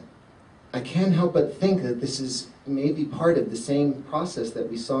 And I can't help but think that this is may be part of the same process that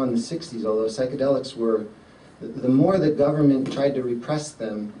we saw in the 60s, although psychedelics were, the more the government tried to repress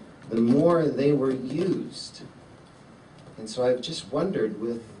them, the more they were used. And so I've just wondered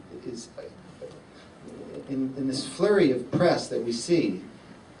in this flurry of press that we see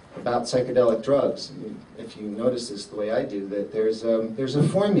about psychedelic drugs, if you notice this the way I do, that there's a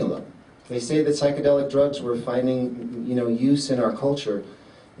formula. They say that psychedelic drugs were finding, use in our culture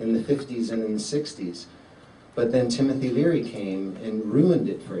in the 50s and in the 60s. But then Timothy Leary came and ruined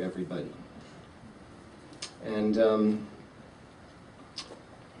it for everybody. And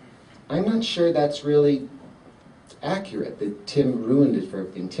I'm not sure that's really accurate, that Tim ruined it for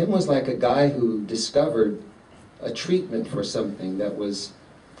everything. Tim was like a guy who discovered a treatment for something that was,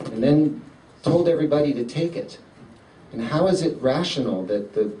 and then told everybody to take it. And how is it rational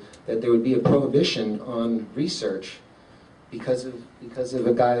that there would be a prohibition on research because of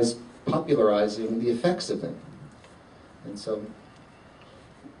a guy's popularizing the effects of them? And so,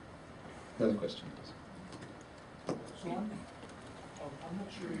 another question, please. So I'm not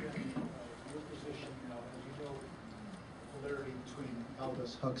sure your position, as you know, the polarity between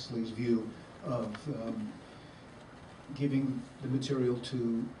Aldous Huxley's view of giving the material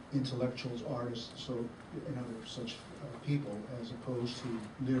to intellectuals, artists, so and other such people, as opposed to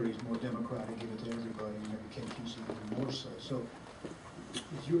Leary's more democratic, give it to everybody, and maybe KQ's even more so. So, is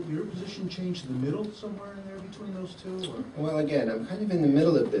your position changed to the middle somewhere in there between those two? Or? Well, again, I'm kind of in the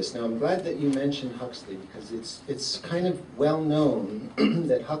middle of this. Now, I'm glad that you mentioned Huxley, because it's kind of well known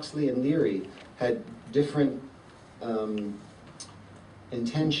that Huxley and Leary had different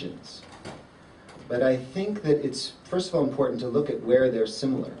intentions. But I think that it's, first of all, important to look at where they're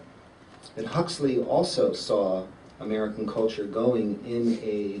similar. That Huxley also saw American culture going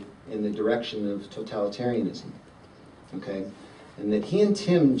in the direction of totalitarianism, okay? And that he and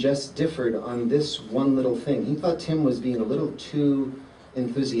Tim just differed on this one little thing. He thought Tim was being a little too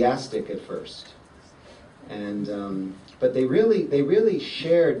enthusiastic at first. And, but they really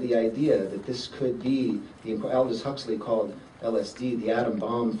shared the idea that this could be, Aldous Huxley called LSD the atom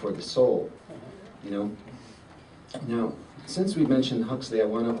bomb for the soul. Now, since we mentioned Huxley, I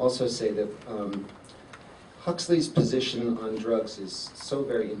want to also say that Huxley's position on drugs is so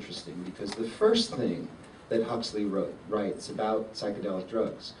very interesting, because the first thing that Huxley writes about psychedelic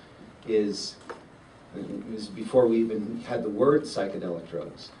drugs is before we even had the word psychedelic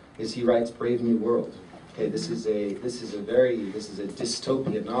drugs, is he writes Brave New World. Okay, this is a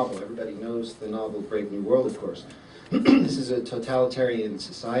dystopia novel. Everybody knows the novel Brave New World, of course. This is a totalitarian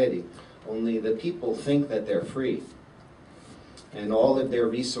society. Only the people think that they're free, and all of their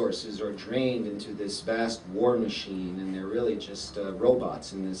resources are drained into this vast war machine, and they're really just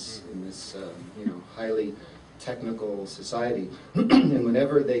robots in this highly technical society. And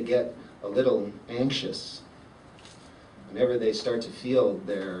whenever they get a little anxious, whenever they start to feel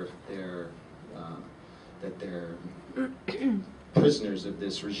that they're prisoners of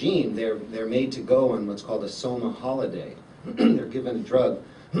this regime, they're made to go on what's called a soma holiday. They're given a drug,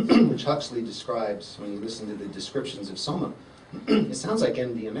 which Huxley describes when you listen to the descriptions of soma. It sounds like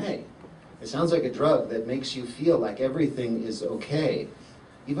MDMA. It sounds like a drug that makes you feel like everything is okay,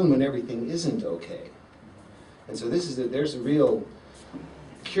 even when everything isn't okay. And so there's a real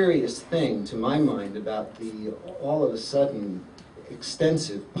curious thing to my mind about the all of a sudden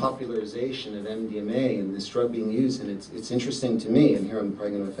extensive popularization of MDMA and this drug being used. And it's interesting to me, and here I'm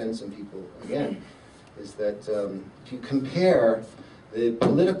probably going to offend some people again, is that if you compare the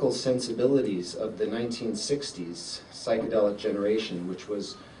political sensibilities of the 1960s psychedelic generation, which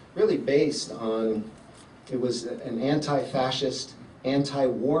was really based on, it was an anti-fascist,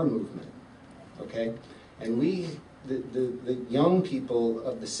 anti-war movement, okay? And the young people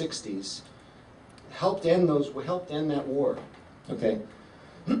of the 60s helped end that war, okay?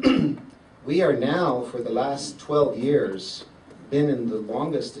 We are now, for the last 12 years, been in the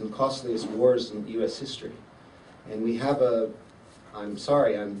longest and costliest wars in U.S. history. And we have I'm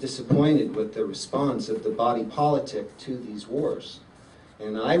sorry, I'm disappointed with the response of the body politic to these wars.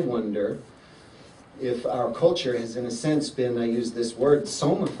 And I wonder if our culture has, in a sense, been, I use this word,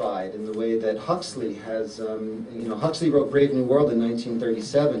 somified in the way that Huxley has, Huxley wrote Brave New World in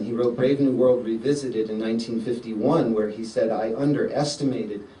 1937. He wrote Brave New World Revisited in 1951, where he said, I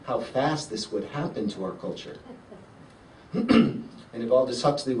underestimated how fast this would happen to our culture. And if Aldous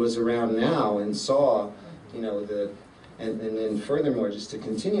Huxley was around now and saw, and then furthermore, just to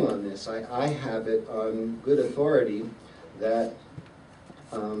continue on this, I have it on good authority that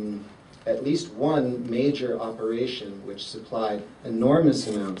at least one major operation which supplied enormous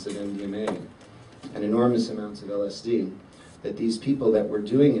amounts of MDMA and enormous amounts of LSD, that these people that were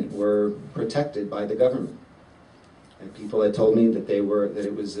doing it were protected by the government. And people had told me that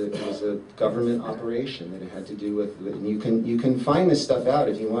it was a government operation, that it had to do with, and you can find this stuff out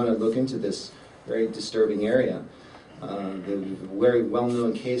if you want to look into this very disturbing area. The very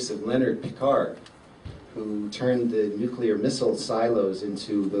well-known case of Leonard Picard, who turned the nuclear missile silos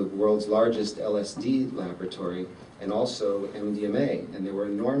into the world's largest LSD laboratory, and also MDMA. And there were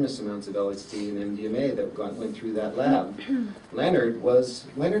enormous amounts of LSD and MDMA that went through that lab. Leonard was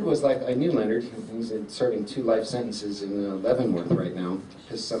like, I knew Leonard. He's serving 2 life sentences in Leavenworth right now.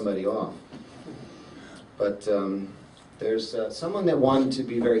 Pissed somebody off. But there's someone that wanted to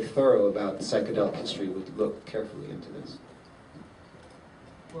be very thorough about psychedelic history would look carefully into this.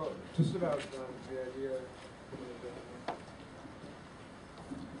 Well, just about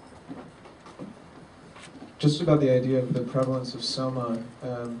the idea of the prevalence of soma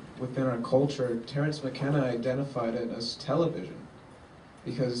within our culture. Terence McKenna identified it as television,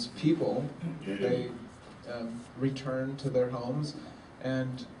 because people, they return to their homes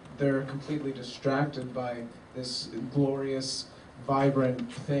and they're completely distracted by this glorious,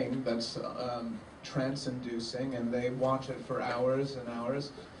 vibrant thing that's trance-inducing, and they watch it for hours and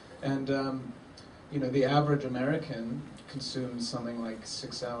hours. And you know, the average American consumes something like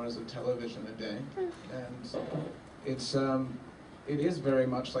 6 hours of television a day, and it is very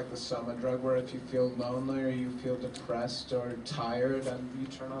much like the soma drug, where if you feel lonely or you feel depressed or tired, and you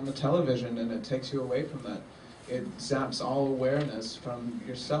turn on the television and it takes you away from that. It zaps all awareness from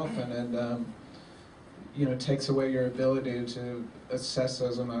yourself, and it you know, takes away your ability to assess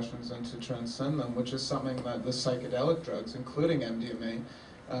those emotions and to transcend them, which is something that the psychedelic drugs, including MDMA,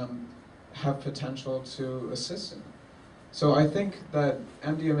 have potential to assist in. So I think that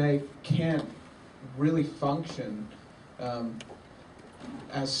MDMA can't really function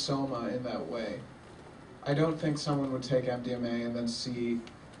as soma in that way. I don't think someone would take MDMA and then see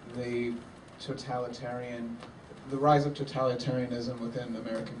the rise of totalitarianism within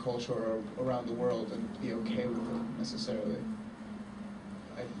American culture or around the world and be okay with it necessarily.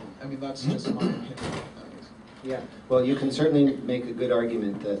 I mean, that's just my opinion. Yeah, well, you can certainly make a good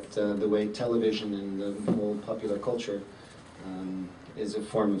argument that the way television and the whole popular culture is a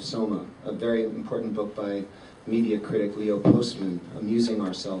form of soma. A very important book by media critic Leo Postman, Amusing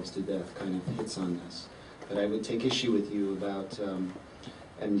Ourselves to Death, kind of hits on this. But I would take issue with you about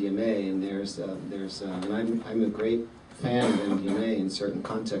MDMA, and and I'm a great fan of MDMA in certain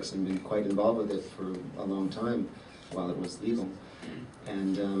contexts and been quite involved with it for a long time while it was legal.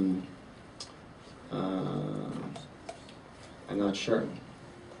 And I'm not sure.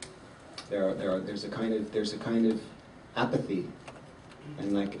 There's a kind of apathy,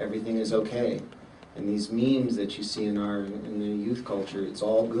 and like everything is okay. And these memes that you see in the youth culture, it's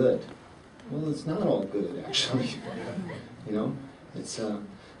all good. Well, it's not all good, actually. You know, it's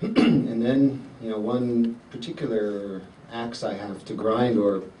and then, you know, one particular axe I have to grind,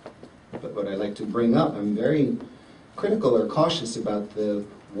 or what I like to bring up, I'm very critical or cautious about the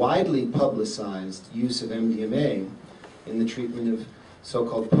widely publicized use of MDMA in the treatment of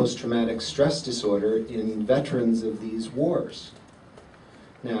so-called post-traumatic stress disorder in veterans of these wars.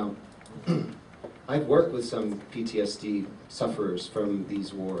 Now, I've worked with some PTSD sufferers from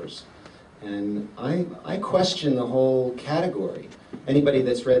these wars, and I question the whole category. Anybody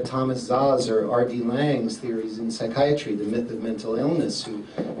that's read Thomas Zah's or R.D. Laing's theories in psychiatry, the myth of mental illness, and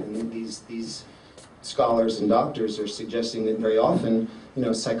these scholars and doctors are suggesting that very often, you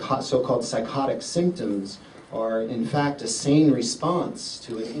know, so-called psychotic symptoms are in fact a sane response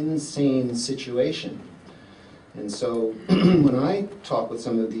to an insane situation. And so when I talk with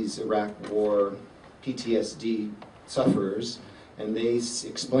some of these Iraq War PTSD sufferers, and they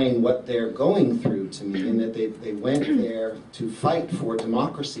explain what they're going through to me, and that they went there to fight for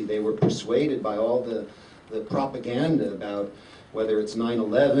democracy. They were persuaded by all the propaganda about whether it's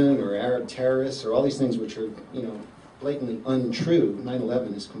 9/11 or Arab terrorists or all these things which are, you know, blatantly untrue.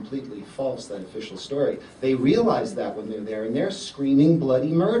 9/11 is completely false, that official story. They realize that when they're there, and they're screaming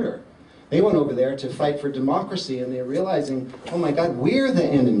bloody murder. They went over there to fight for democracy, and they're realizing, oh my God, we're the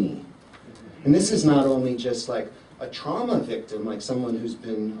enemy. And this is not only just like a trauma victim, like someone who's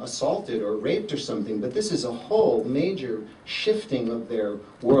been assaulted or raped or something, but this is a whole major shifting of their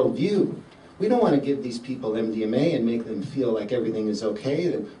worldview. We don't want to give these people MDMA and make them feel like everything is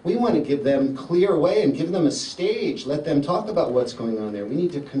okay. We want to give them clear way and give them a stage, let them talk about what's going on there. We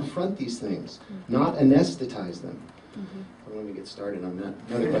need to confront these things, not anesthetize them. Let me get started on that.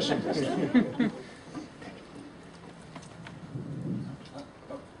 Another question, please.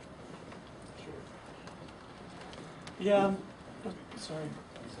 Yeah, sorry.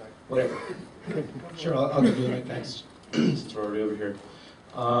 Whatever. Sure, I'll do it, thanks. Since we're already over here.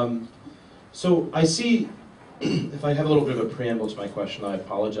 So I see if I have a little bit of a preamble to my question, I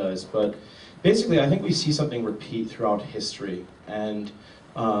apologize. But basically, I think we see something repeat throughout history. And,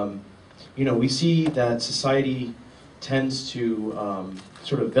 we see that society tends to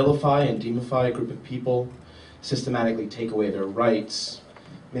sort of vilify and demify a group of people, systematically take away their rights,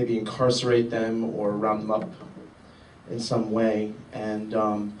 maybe incarcerate them or round them up in some way, and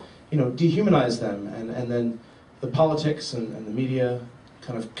dehumanize them. And then the politics and the media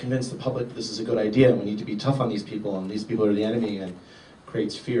kind of convince the public this is a good idea and we need to be tough on these people and these people are the enemy, and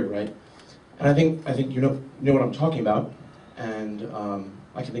creates fear, right? And I think you know what I'm talking about, and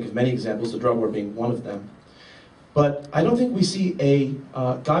I can think of many examples, the drug war being one of them. But I don't think we see a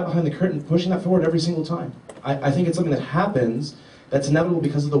guy behind the curtain pushing that forward every single time. I think it's something that happens that's inevitable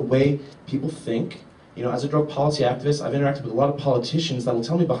because of the way people think. As a drug policy activist, I've interacted with a lot of politicians that will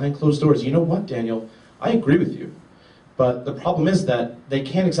tell me behind closed doors, you know what, Daniel, I agree with you. But the problem is that they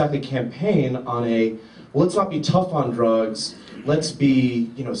can't exactly campaign on well, let's not be tough on drugs, let's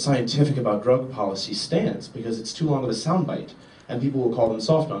be scientific about drug policy stance, because it's too long of a soundbite, and people will call them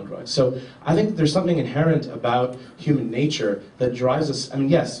soft on drugs. So I think there's something inherent about human nature that drives us. I mean,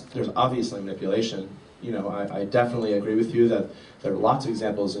 yes, there's obviously manipulation. I definitely agree with you that there are lots of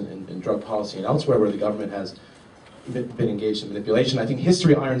examples in drug policy and elsewhere where the government has been engaged in manipulation. I think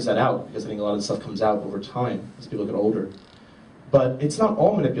history irons that out, because I think a lot of the stuff comes out over time as people get older. But it's not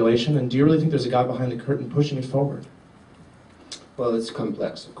all manipulation, and do you really think there's a guy behind the curtain pushing it forward? Well, it's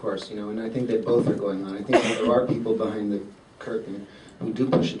complex, of course, and I think that both are going on. I think that there are people behind the curtain who do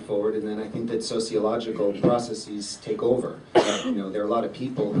push it forward, and then I think that sociological processes take over. There are a lot of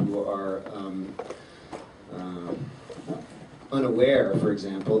people who are unaware, for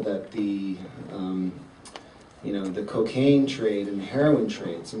example, that the cocaine trade and the heroin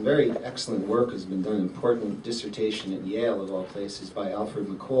trade, some very excellent work has been done, important dissertation at Yale, of all places, by Alfred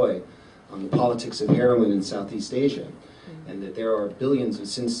McCoy on the politics of heroin in Southeast Asia, and that there are billions,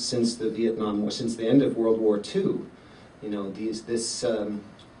 since the Vietnam War, since the end of World War II,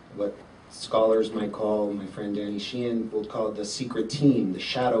 what scholars might call, my friend Danny Sheehan will call it the secret team, the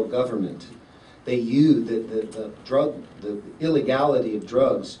shadow government. They use the illegality of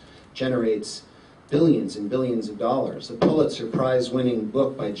drugs generates billions and billions of dollars. A Pulitzer Prize-winning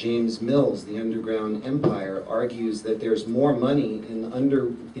book by James Mills, The Underground Empire, argues that there's more money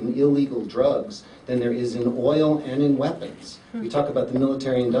in illegal drugs than there is in oil and in weapons. We talk about the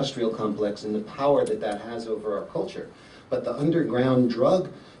military-industrial complex and the power that has over our culture. But the underground drug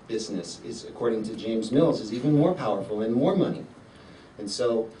business is, according to James Mills, is even more powerful and more money. And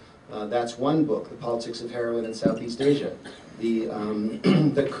so that's one book, The Politics of Heroin in Southeast Asia.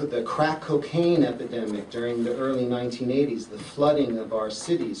 The crack cocaine epidemic during the early 1980s, the flooding of our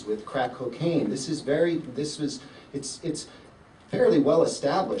cities with crack cocaine. It's fairly well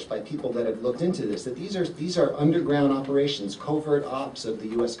established by people that have looked into this, that these are underground operations, covert ops of the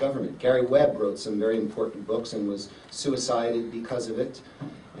U.S. government. Gary Webb wrote some very important books and was suicided because of it.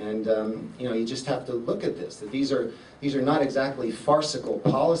 And you just have to look at this, that these are not exactly farcical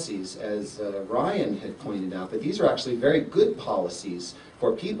policies, as Ryan had pointed out, but these are actually very good policies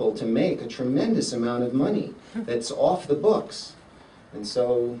for people to make a tremendous amount of money that's off the books. And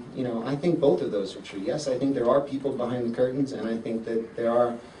so, I think both of those are true. Yes, I think there are people behind the curtains, and I think that there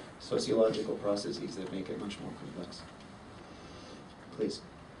are sociological processes that make it much more complex. Please.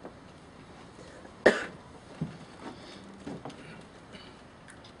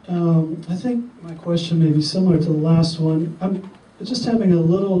 I think my question may be similar to the last one. I'm just having a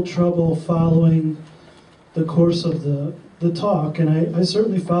little trouble following the course of the talk, and I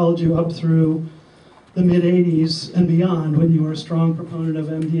certainly followed you up through the mid-'80s and beyond, when you were a strong proponent of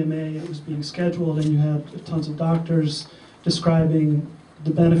MDMA. It was being scheduled, and you had tons of doctors describing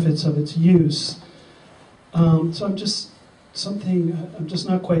the benefits of its use. So I'm just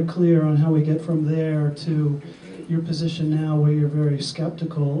not quite clear on how we get from there to your position now, where you're very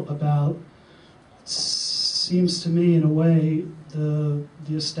skeptical about, seems to me in a way, the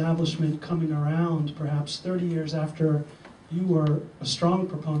establishment coming around perhaps 30 years after you were a strong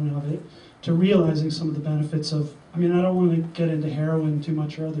proponent of it, to realizing some of the benefits of, I don't want to get into heroin too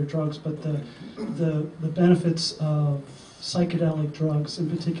much or other drugs, but the benefits of psychedelic drugs in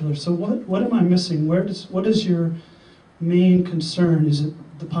particular. So what am I missing? What is your main concern? Is it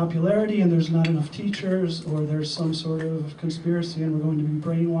the popularity and there's not enough teachers, or there's some sort of conspiracy and we're going to be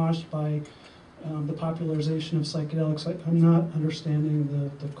brainwashed by the popularization of psychedelics? I'm not understanding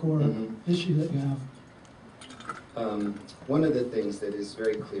the core issue that you have. One of the things that is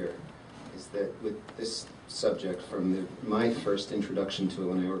very clear is that with this subject, from my first introduction to it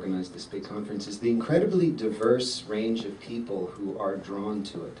when I organized this big conference, is the incredibly diverse range of people who are drawn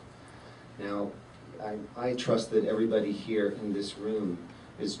to it. Now, I trust that everybody here in this room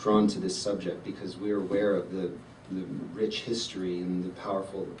is drawn to this subject because we're aware of the rich history and the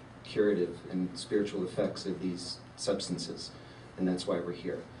powerful curative and spiritual effects of these substances, and that's why we're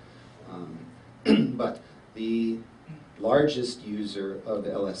here. But the largest user of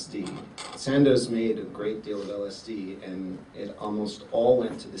LSD, Sandoz made a great deal of LSD, and it almost all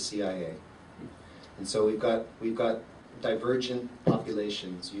went to the CIA. And so we've got divergent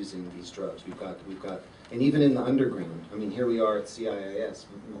populations using these drugs. We've got, and even in the underground. I mean, here we are at CIIS.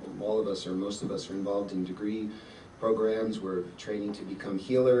 All of us, or most of us, are involved in degree programs. We're training to become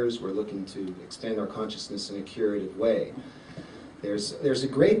healers. We're looking to expand our consciousness in a curative way. There's a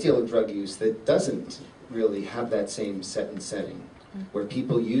great deal of drug use that doesn't really have that same set and setting, where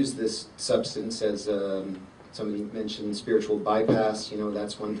people use this substance as somebody mentioned spiritual bypass. You know,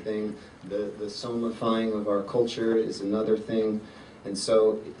 that's one thing. The somifying of our culture is another thing. And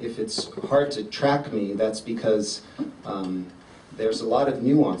so if it's hard to track me, that's because there's a lot of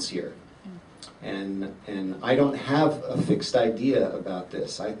nuance here. And I don't have a fixed idea about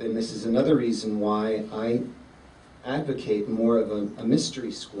this. And this is another reason why I advocate more of a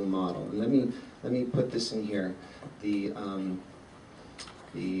mystery school model. And let me put this in here. The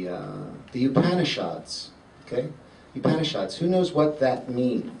Upanishads, okay? Upanishads, who knows what that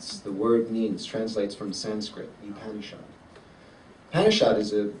means? The word means, translates from Sanskrit, Upanishad. Upanishad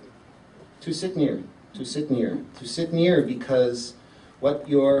is to sit near, to sit near, to sit near, because what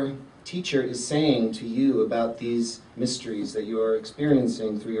your teacher is saying to you about these mysteries that you are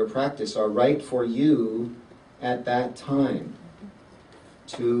experiencing through your practice are right for you at that time.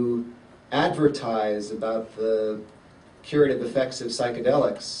 To advertise about the curative effects of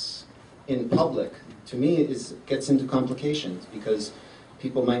psychedelics in public, to me, gets into complications because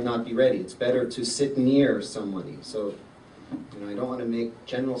people might not be ready. It's better to sit near somebody. So, you know, I don't want to make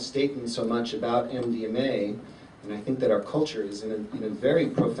general statements so much about MDMA, and I think that our culture is in a very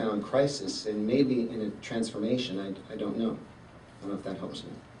profound crisis and maybe in a transformation. I don't know. I don't know if that helps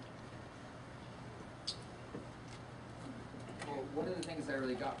me. Well, one of the things I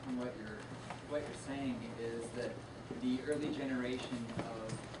really got from what you're saying is that the early generation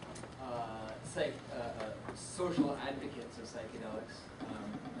of social advocates of psychedelics, you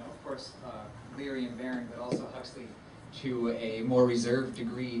know, of course, Leary and Barron, but also Huxley, to a more reserved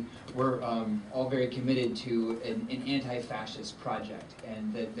degree, were all very committed to an anti-fascist project,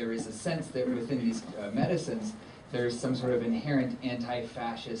 and that there is a sense that within these medicines, there's some sort of inherent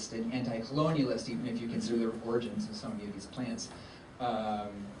anti-fascist and anti-colonialist, even if you consider the origins of so many of these plants,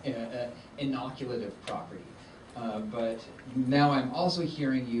 inoculative property. But now I'm also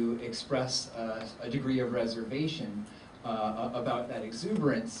hearing you express a degree of reservation about that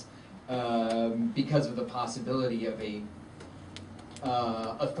exuberance because of the possibility of a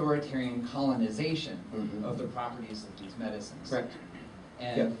authoritarian colonization of the properties of these medicines. Correct.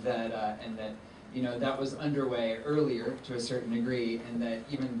 And that you know, that was underway earlier to a certain degree, and that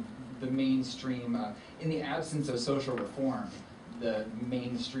even the mainstream, in the absence of social reform, the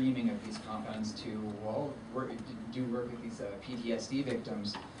mainstreaming of these compounds to do work with these PTSD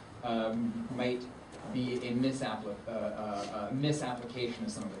victims might be a misapplication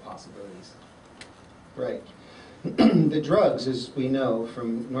of some of the possibilities. Right. The drugs, as we know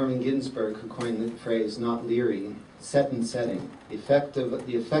from Norman Ginsberg, who coined the phrase "not Leary," set and setting. The effect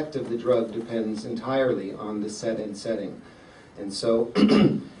of the drug depends entirely on the set and setting. And so,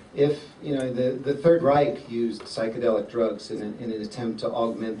 if you know, the Third Reich used psychedelic drugs in an attempt to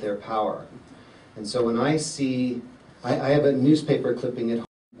augment their power. And so when I see, I have a newspaper clipping at home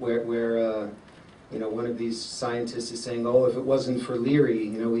where you know, one of these scientists is saying, "Oh, if it wasn't for Leary,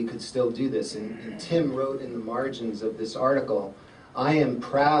 you know, we could still do this." And Tim wrote in the margins of this article, "I am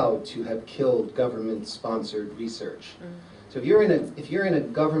proud to have killed government-sponsored research." So if you're in a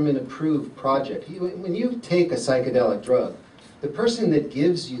government-approved project, when you take a psychedelic drug, the person that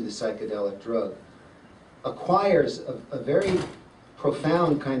gives you the psychedelic drug acquires a very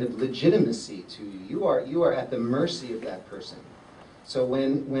profound kind of legitimacy to you. You are at the mercy of that person. So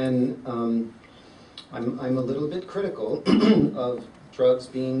when I'm a little bit critical of drugs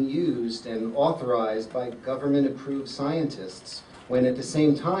being used and authorized by government-approved scientists, when at the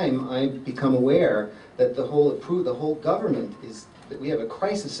same time I become aware that the whole government is, that we have a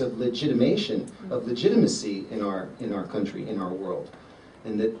crisis of legitimation, of legitimacy in our country, in our world,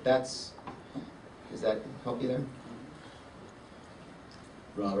 and does that help you there?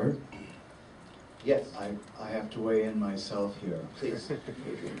 Robert, Yes. I have to weigh in myself here. Please.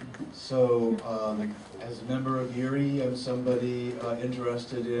 So, as a member of URI and somebody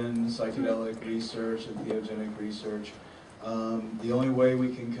interested in psychedelic research and theogenic research, The only way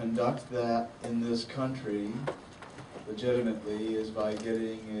we can conduct that in this country legitimately is by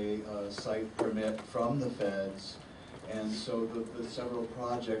getting a site permit from the feds. And so the several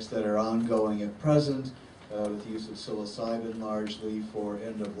projects that are ongoing at present, with the use of psilocybin largely for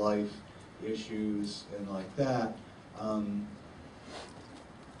end-of-life issues and like that,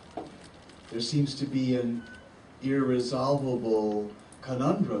 there seems to be an irresolvable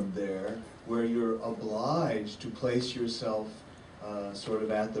conundrum there where you're obliged to place yourself sort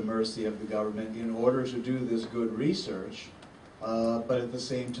of at the mercy of the government in order to do this good research, but at the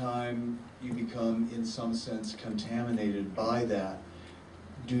same time you become in some sense contaminated by that.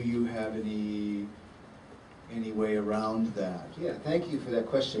 Do you have any way around that? Yeah, thank you for that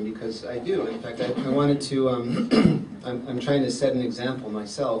question, because I do. In fact, I wanted to, I'm trying to set an example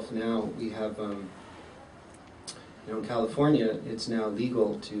myself. Now we have, in California, it's now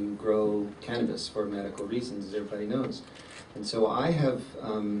legal to grow cannabis for medical reasons, as everybody knows. And so I have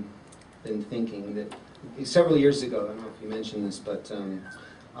been thinking that several years ago, I don't know if you mentioned this, but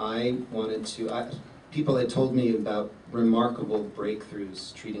I wanted to, people had told me about remarkable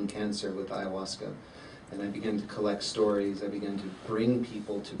breakthroughs treating cancer with ayahuasca. And I began to collect stories. I began to bring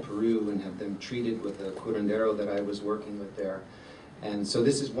people to Peru and have them treated with a curandero that I was working with there. And so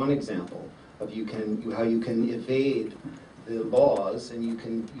this is one example of how you can evade the laws and you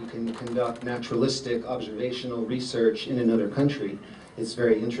can conduct naturalistic observational research in another country. It's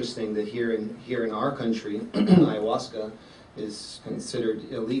very interesting that here in our country, ayahuasca is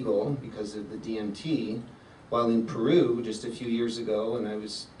considered illegal because of the DMT. While in Peru, just a few years ago, and I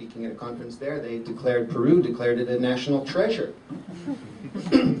was speaking at a conference there, Peru declared it a national treasure.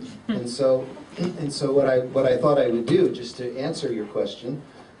 and so what I thought I would do, just to answer your question,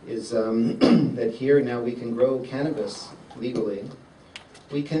 is that here now we can grow cannabis legally.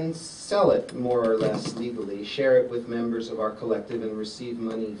 We can sell it more or less legally, share it with members of our collective and receive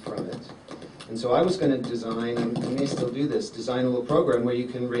money from it. And so I was going to design, and I may still do this, design a little program where you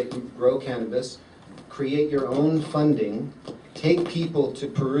can grow cannabis, create your own funding, take people to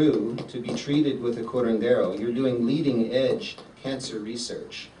Peru to be treated with a curandero. You're doing leading edge cancer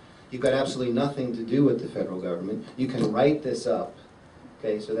research. You've got absolutely nothing to do with the federal government. You can write this up.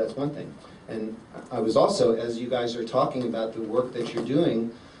 Okay, so that's one thing. And I was also, as you guys are talking about the work that you're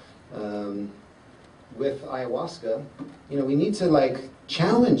doing with ayahuasca, we need to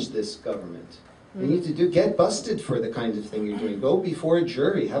challenge this government. We need to get busted for the kind of thing you're doing. Go before a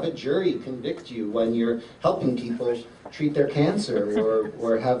jury. Have a jury convict you when you're helping people treat their cancer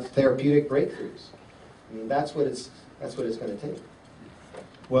or have therapeutic breakthroughs. I mean, that's what it's going to take.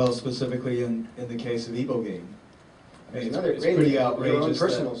 Well, specifically in the case of Ibogaine, I mean, it's great pretty your outrageous own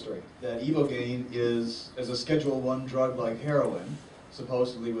personal story. that Ibogaine is a Schedule I drug like heroin,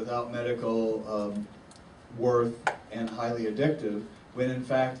 supposedly without medical worth and highly addictive, when in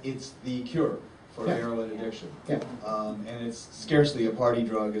fact it's the cure for heroin addiction. Yeah. And it's scarcely a party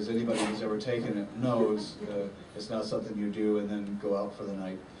drug, as anybody who's ever taken it knows. It's not something you do and then go out for the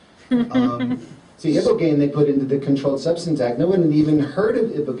night. See, Ibogaine they put into the Controlled Substance Act. No one had even heard of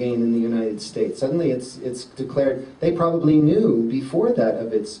Ibogaine in the United States. Suddenly it's declared, they probably knew before that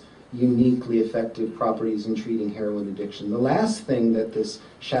of its uniquely effective properties in treating heroin addiction. The last thing that this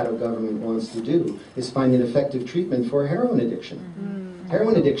shadow government wants to do is find an effective treatment for heroin addiction. Mm-hmm.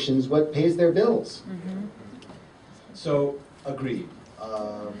 Heroin addiction is what pays their bills. Mm-hmm. So, agreed.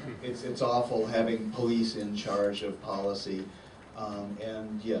 It's awful having police in charge of policy.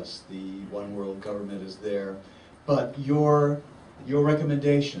 And yes, the one world government is there. But your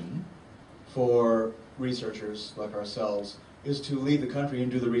recommendation for researchers like ourselves is to leave the country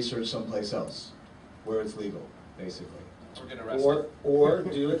and do the research someplace else, where it's legal, basically. Or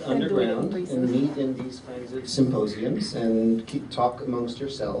do it underground and meet in these kinds of symposiums and talk amongst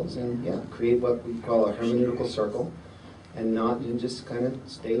yourselves and create what we call a hermeneutical circle and just kind of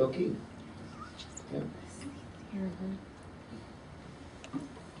stay low key. Yeah. Mm-hmm.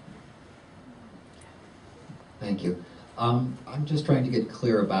 Thank you. I'm just trying to get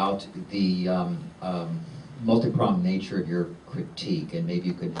clear about the multi-pronged nature of your critique, and maybe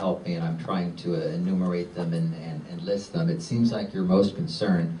you could help me, and I'm trying to enumerate them and list them. It seems like you're most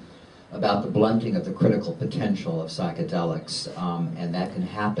concerned about the blunting of the critical potential of psychedelics, and that can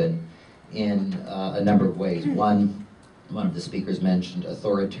happen in a number of ways. One of the speakers mentioned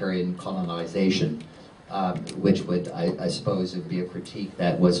authoritarian colonization, which would, I suppose, would be a critique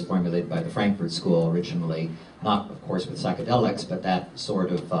that was formulated by the Frankfurt School originally, not, of course, with psychedelics, but that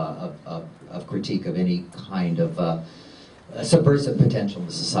sort of critique of any kind of subversive potential in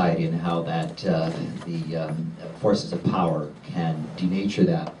the society and how that the forces of power can denature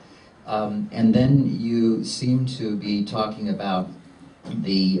that. And then you seem to be talking about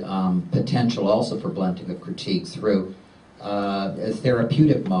the potential also for blunting of critique through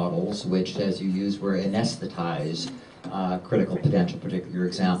therapeutic models, which, as you use, were anesthetize critical potential, particularly your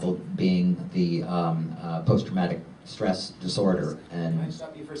example being the post-traumatic stress disorder. And Can I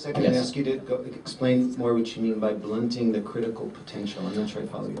stop you for a second yes. and ask you to explain more what you mean by blunting the critical potential? I'm not sure I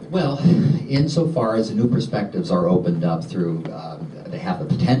follow you there. Well, insofar as the new perspectives are opened up through, they have the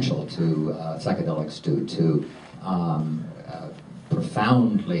potential to, psychedelics to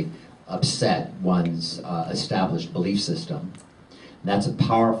profoundly upset one's established belief system. That's a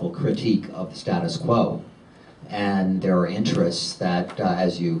powerful critique of the status quo. And there are interests that,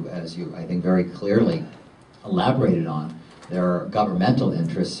 as you I think very clearly elaborated on, there are governmental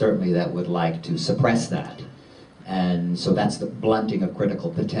interests certainly that would like to suppress that. And so that's the blunting of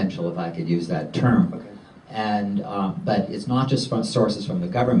critical potential, if I could use that term. Okay. And but it's not just from sources from the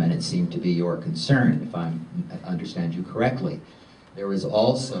government. It seemed to be your concern, if I understand you correctly. There is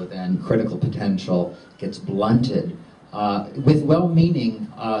also then critical potential gets blunted with well-meaning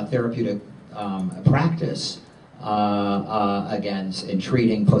therapeutic practice against in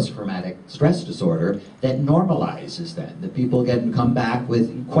treating post-traumatic stress disorder that normalizes then. The people come back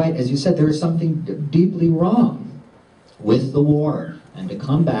with quite, as you said, there is something deeply wrong with the war, and to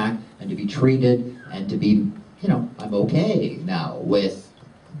come back and to be treated and to be, I'm okay now with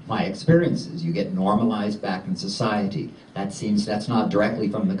my experiences. You get normalized back in society. That's not directly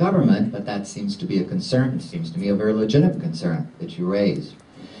from the government, but that seems to be a concern. It seems to me a very legitimate concern that you raised.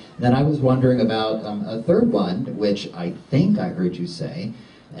 Then I was wondering about a third one, which I think I heard you say,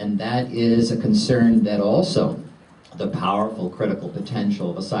 and that is a concern that also the powerful critical potential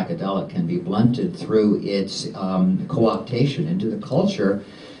of a psychedelic can be blunted through its co-optation into the culture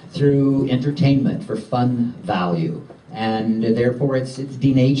through entertainment for fun value. And therefore it's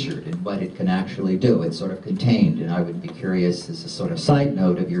denatured in what it can actually do. It's sort of contained, and I would be curious, as a sort of side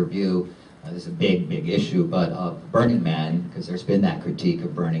note of your view, this is a big issue, but of Burning Man, because there's been that critique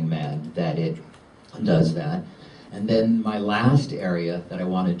of Burning Man, that it does that. And then my last area that I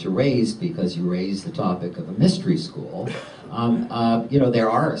wanted to raise, because you raised the topic of a mystery school, there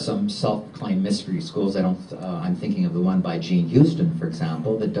are some self-proclaimed mystery schools. I'm thinking of the one by Jean Houston, for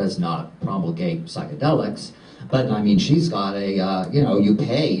example, that does not promulgate psychedelics. But I mean, she's got a, you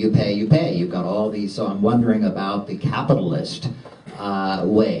pay. You've got all these, so I'm wondering about the capitalist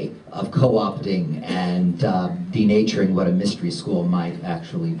way of co-opting and denaturing what a mystery school might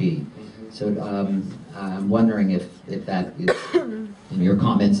actually be. So I'm wondering if that is, your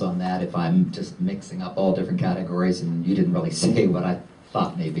comments on that, if I'm just mixing up all different categories and you didn't really say what I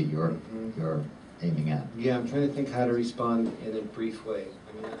thought maybe you're aiming at. Yeah, I'm trying to think how to respond in a brief way.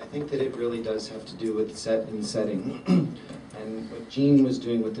 I mean, I think that it really does have to do with set and setting. And what Jean was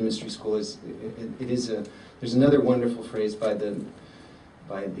doing with the mystery school is, there's another wonderful phrase by the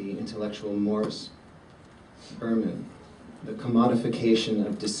intellectual Morris Berman, the commodification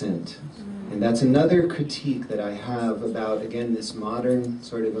of dissent. And that's another critique that I have about, again, this modern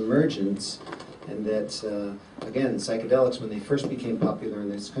sort of emergence, and that, again, psychedelics, when they first became popular in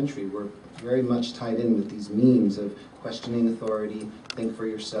this country, were very much tied in with these memes of questioning authority, think for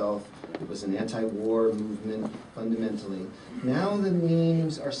yourself. It was an anti-war movement, fundamentally. Now the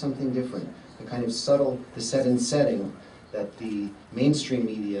memes are something different. The kind of subtle, the set and setting that the mainstream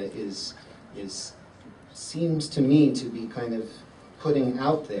media seems to me to be kind of putting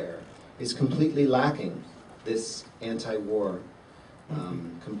out there is completely lacking this anti-war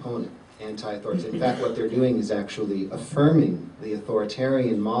component, anti-authority. In fact, what they're doing is actually affirming the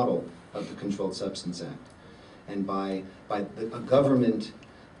authoritarian model of the Controlled Substance Act. And by a government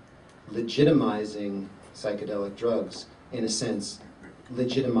legitimizing psychedelic drugs, in a sense,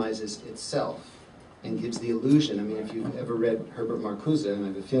 legitimizes itself and gives the illusion. I mean, if you've ever read Herbert Marcuse, and I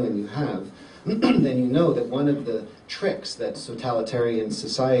have a feeling you have, then you know that one of the tricks that totalitarian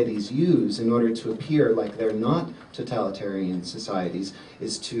societies use in order to appear like they're not totalitarian societies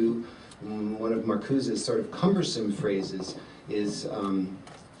is to, one of Marcuse's sort of cumbersome phrases is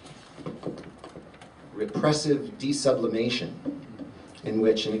repressive desublimation, in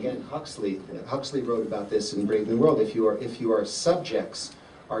which, and again, Huxley wrote about this in Brave New World, if your subjects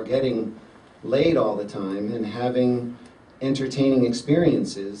are getting laid all the time and having entertaining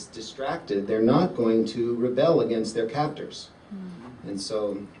experiences, distracted, they're not going to rebel against their captors. And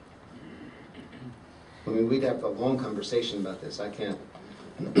so, I mean, we'd have a long conversation about this. I can't,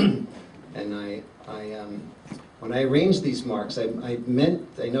 and when I arranged these marks, I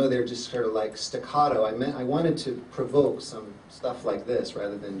know they're just sort of like staccato, I wanted to provoke some stuff like this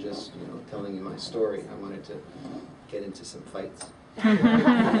rather than just, telling you my story. I wanted to get into some fights.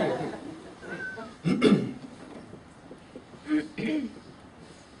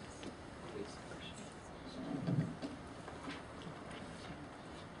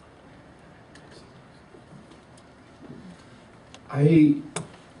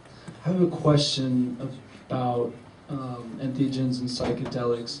 I have a question about entheogens and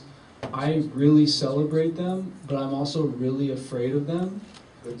psychedelics. I really celebrate them, but I'm also really afraid of them.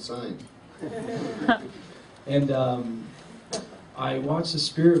 Good sign. And I watched the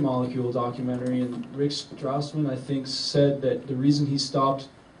Spirit Molecule documentary, and Rick Strassman, I think, said that the reason he stopped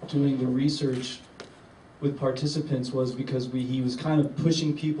doing the research with participants was because he was kind of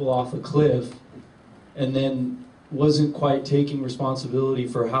pushing people off a cliff, and then wasn't quite taking responsibility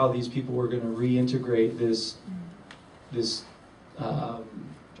for how these people were going to reintegrate this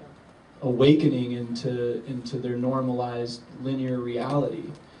awakening into their normalized linear reality.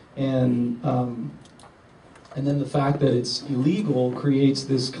 And then the fact that it's illegal creates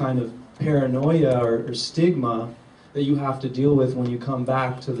this kind of paranoia or stigma that you have to deal with when you come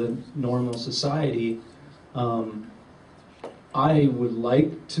back to the normal society. I would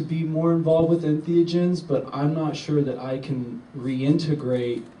like to be more involved with entheogens, but I'm not sure that I can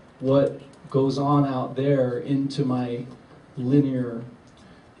reintegrate what goes on out there into my linear.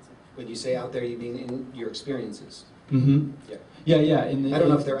 When you say out there, you mean in your experiences. Mm-hmm. Yeah. Yeah. I don't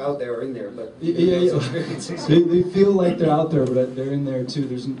know if they're out there or in there, but yeah. Experiences. They feel like they're out there, but they're in there too.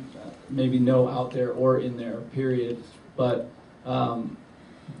 There's maybe no out there or in there, period. But I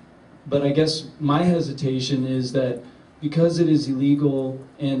guess my hesitation is that because it is illegal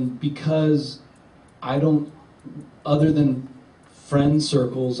and because I don't, other than friend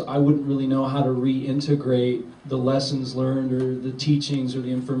circles, I wouldn't really know how to reintegrate the lessons learned or the teachings or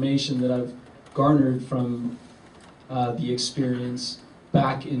the information that I've garnered from the experience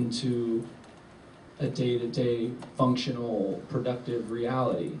back into a day-to-day functional, productive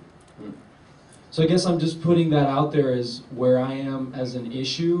reality. So I guess I'm just putting that out there as where I am as an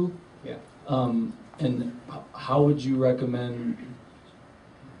issue. Yeah. And how would you recommend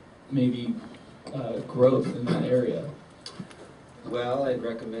maybe growth in that area? Well, I'd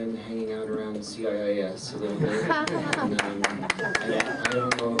recommend hanging out around CIIS a little bit. I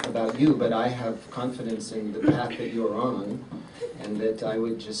don't know about you, but I have confidence in the path that you're on, and that I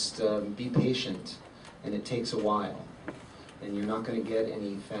would just be patient, and it takes a while. And you're not going to get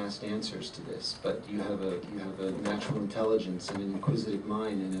any fast answers to this, but you have a natural intelligence and an inquisitive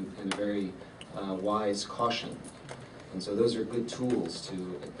mind and a very wise caution. And so those are good tools to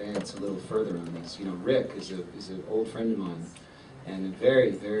advance a little further on this. You know, Rick is an old friend of mine, and a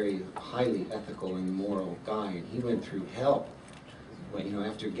very, very highly ethical and moral guy, and he went through hell. But, you know,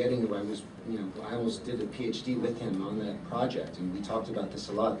 after getting, I almost did a PhD with him on that project, and we talked about this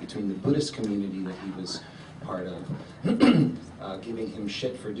a lot between the Buddhist community that he was part of, giving him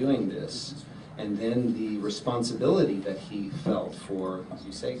shit for doing this, and then the responsibility that he felt for, as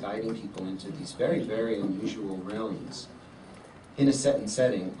you say, guiding people into these very, very unusual realms in a set and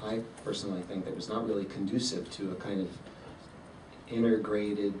setting. I personally think that was not really conducive to a kind of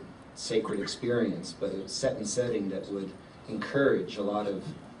integrated sacred experience, but a set and setting that would encourage a lot of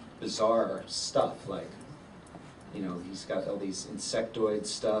bizarre stuff, like, you know, he's got all these insectoid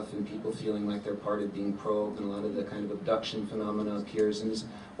stuff and people feeling like they're part of being probed, and a lot of the kind of abduction phenomena appears. And he's,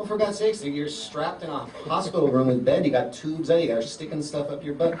 well, for God's sakes, you're strapped in a hospital room in bed, you got tubes out, you got sticking stuff up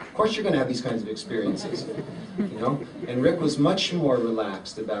your butt. Of course you're going to have these kinds of experiences, you know? And Rick was much more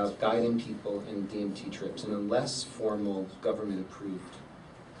relaxed about guiding people in DMT trips in a less formal, government-approved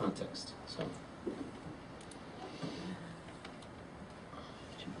context. So.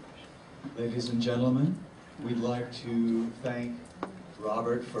 Ladies and gentlemen, we'd like to thank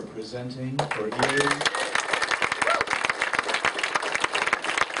Robert for presenting for Erie.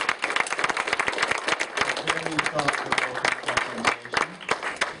 Very thoughtful presentation.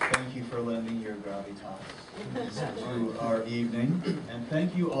 Thank you for lending your gravitas to our evening, and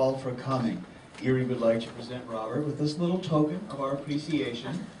thank you all for coming. Erie would like to present Robert with this little token of our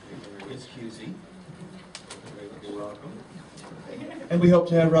appreciation. It's cutesy. You're welcome. And we hope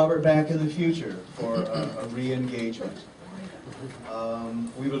to have Robert back in the future for a re-engagement.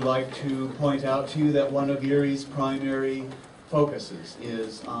 We would like to point out to you that one of Erie's primary focuses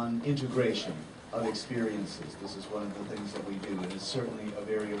is on integration of experiences. This is one of the things that we do, and it's certainly a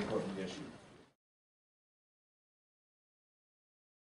very important issue.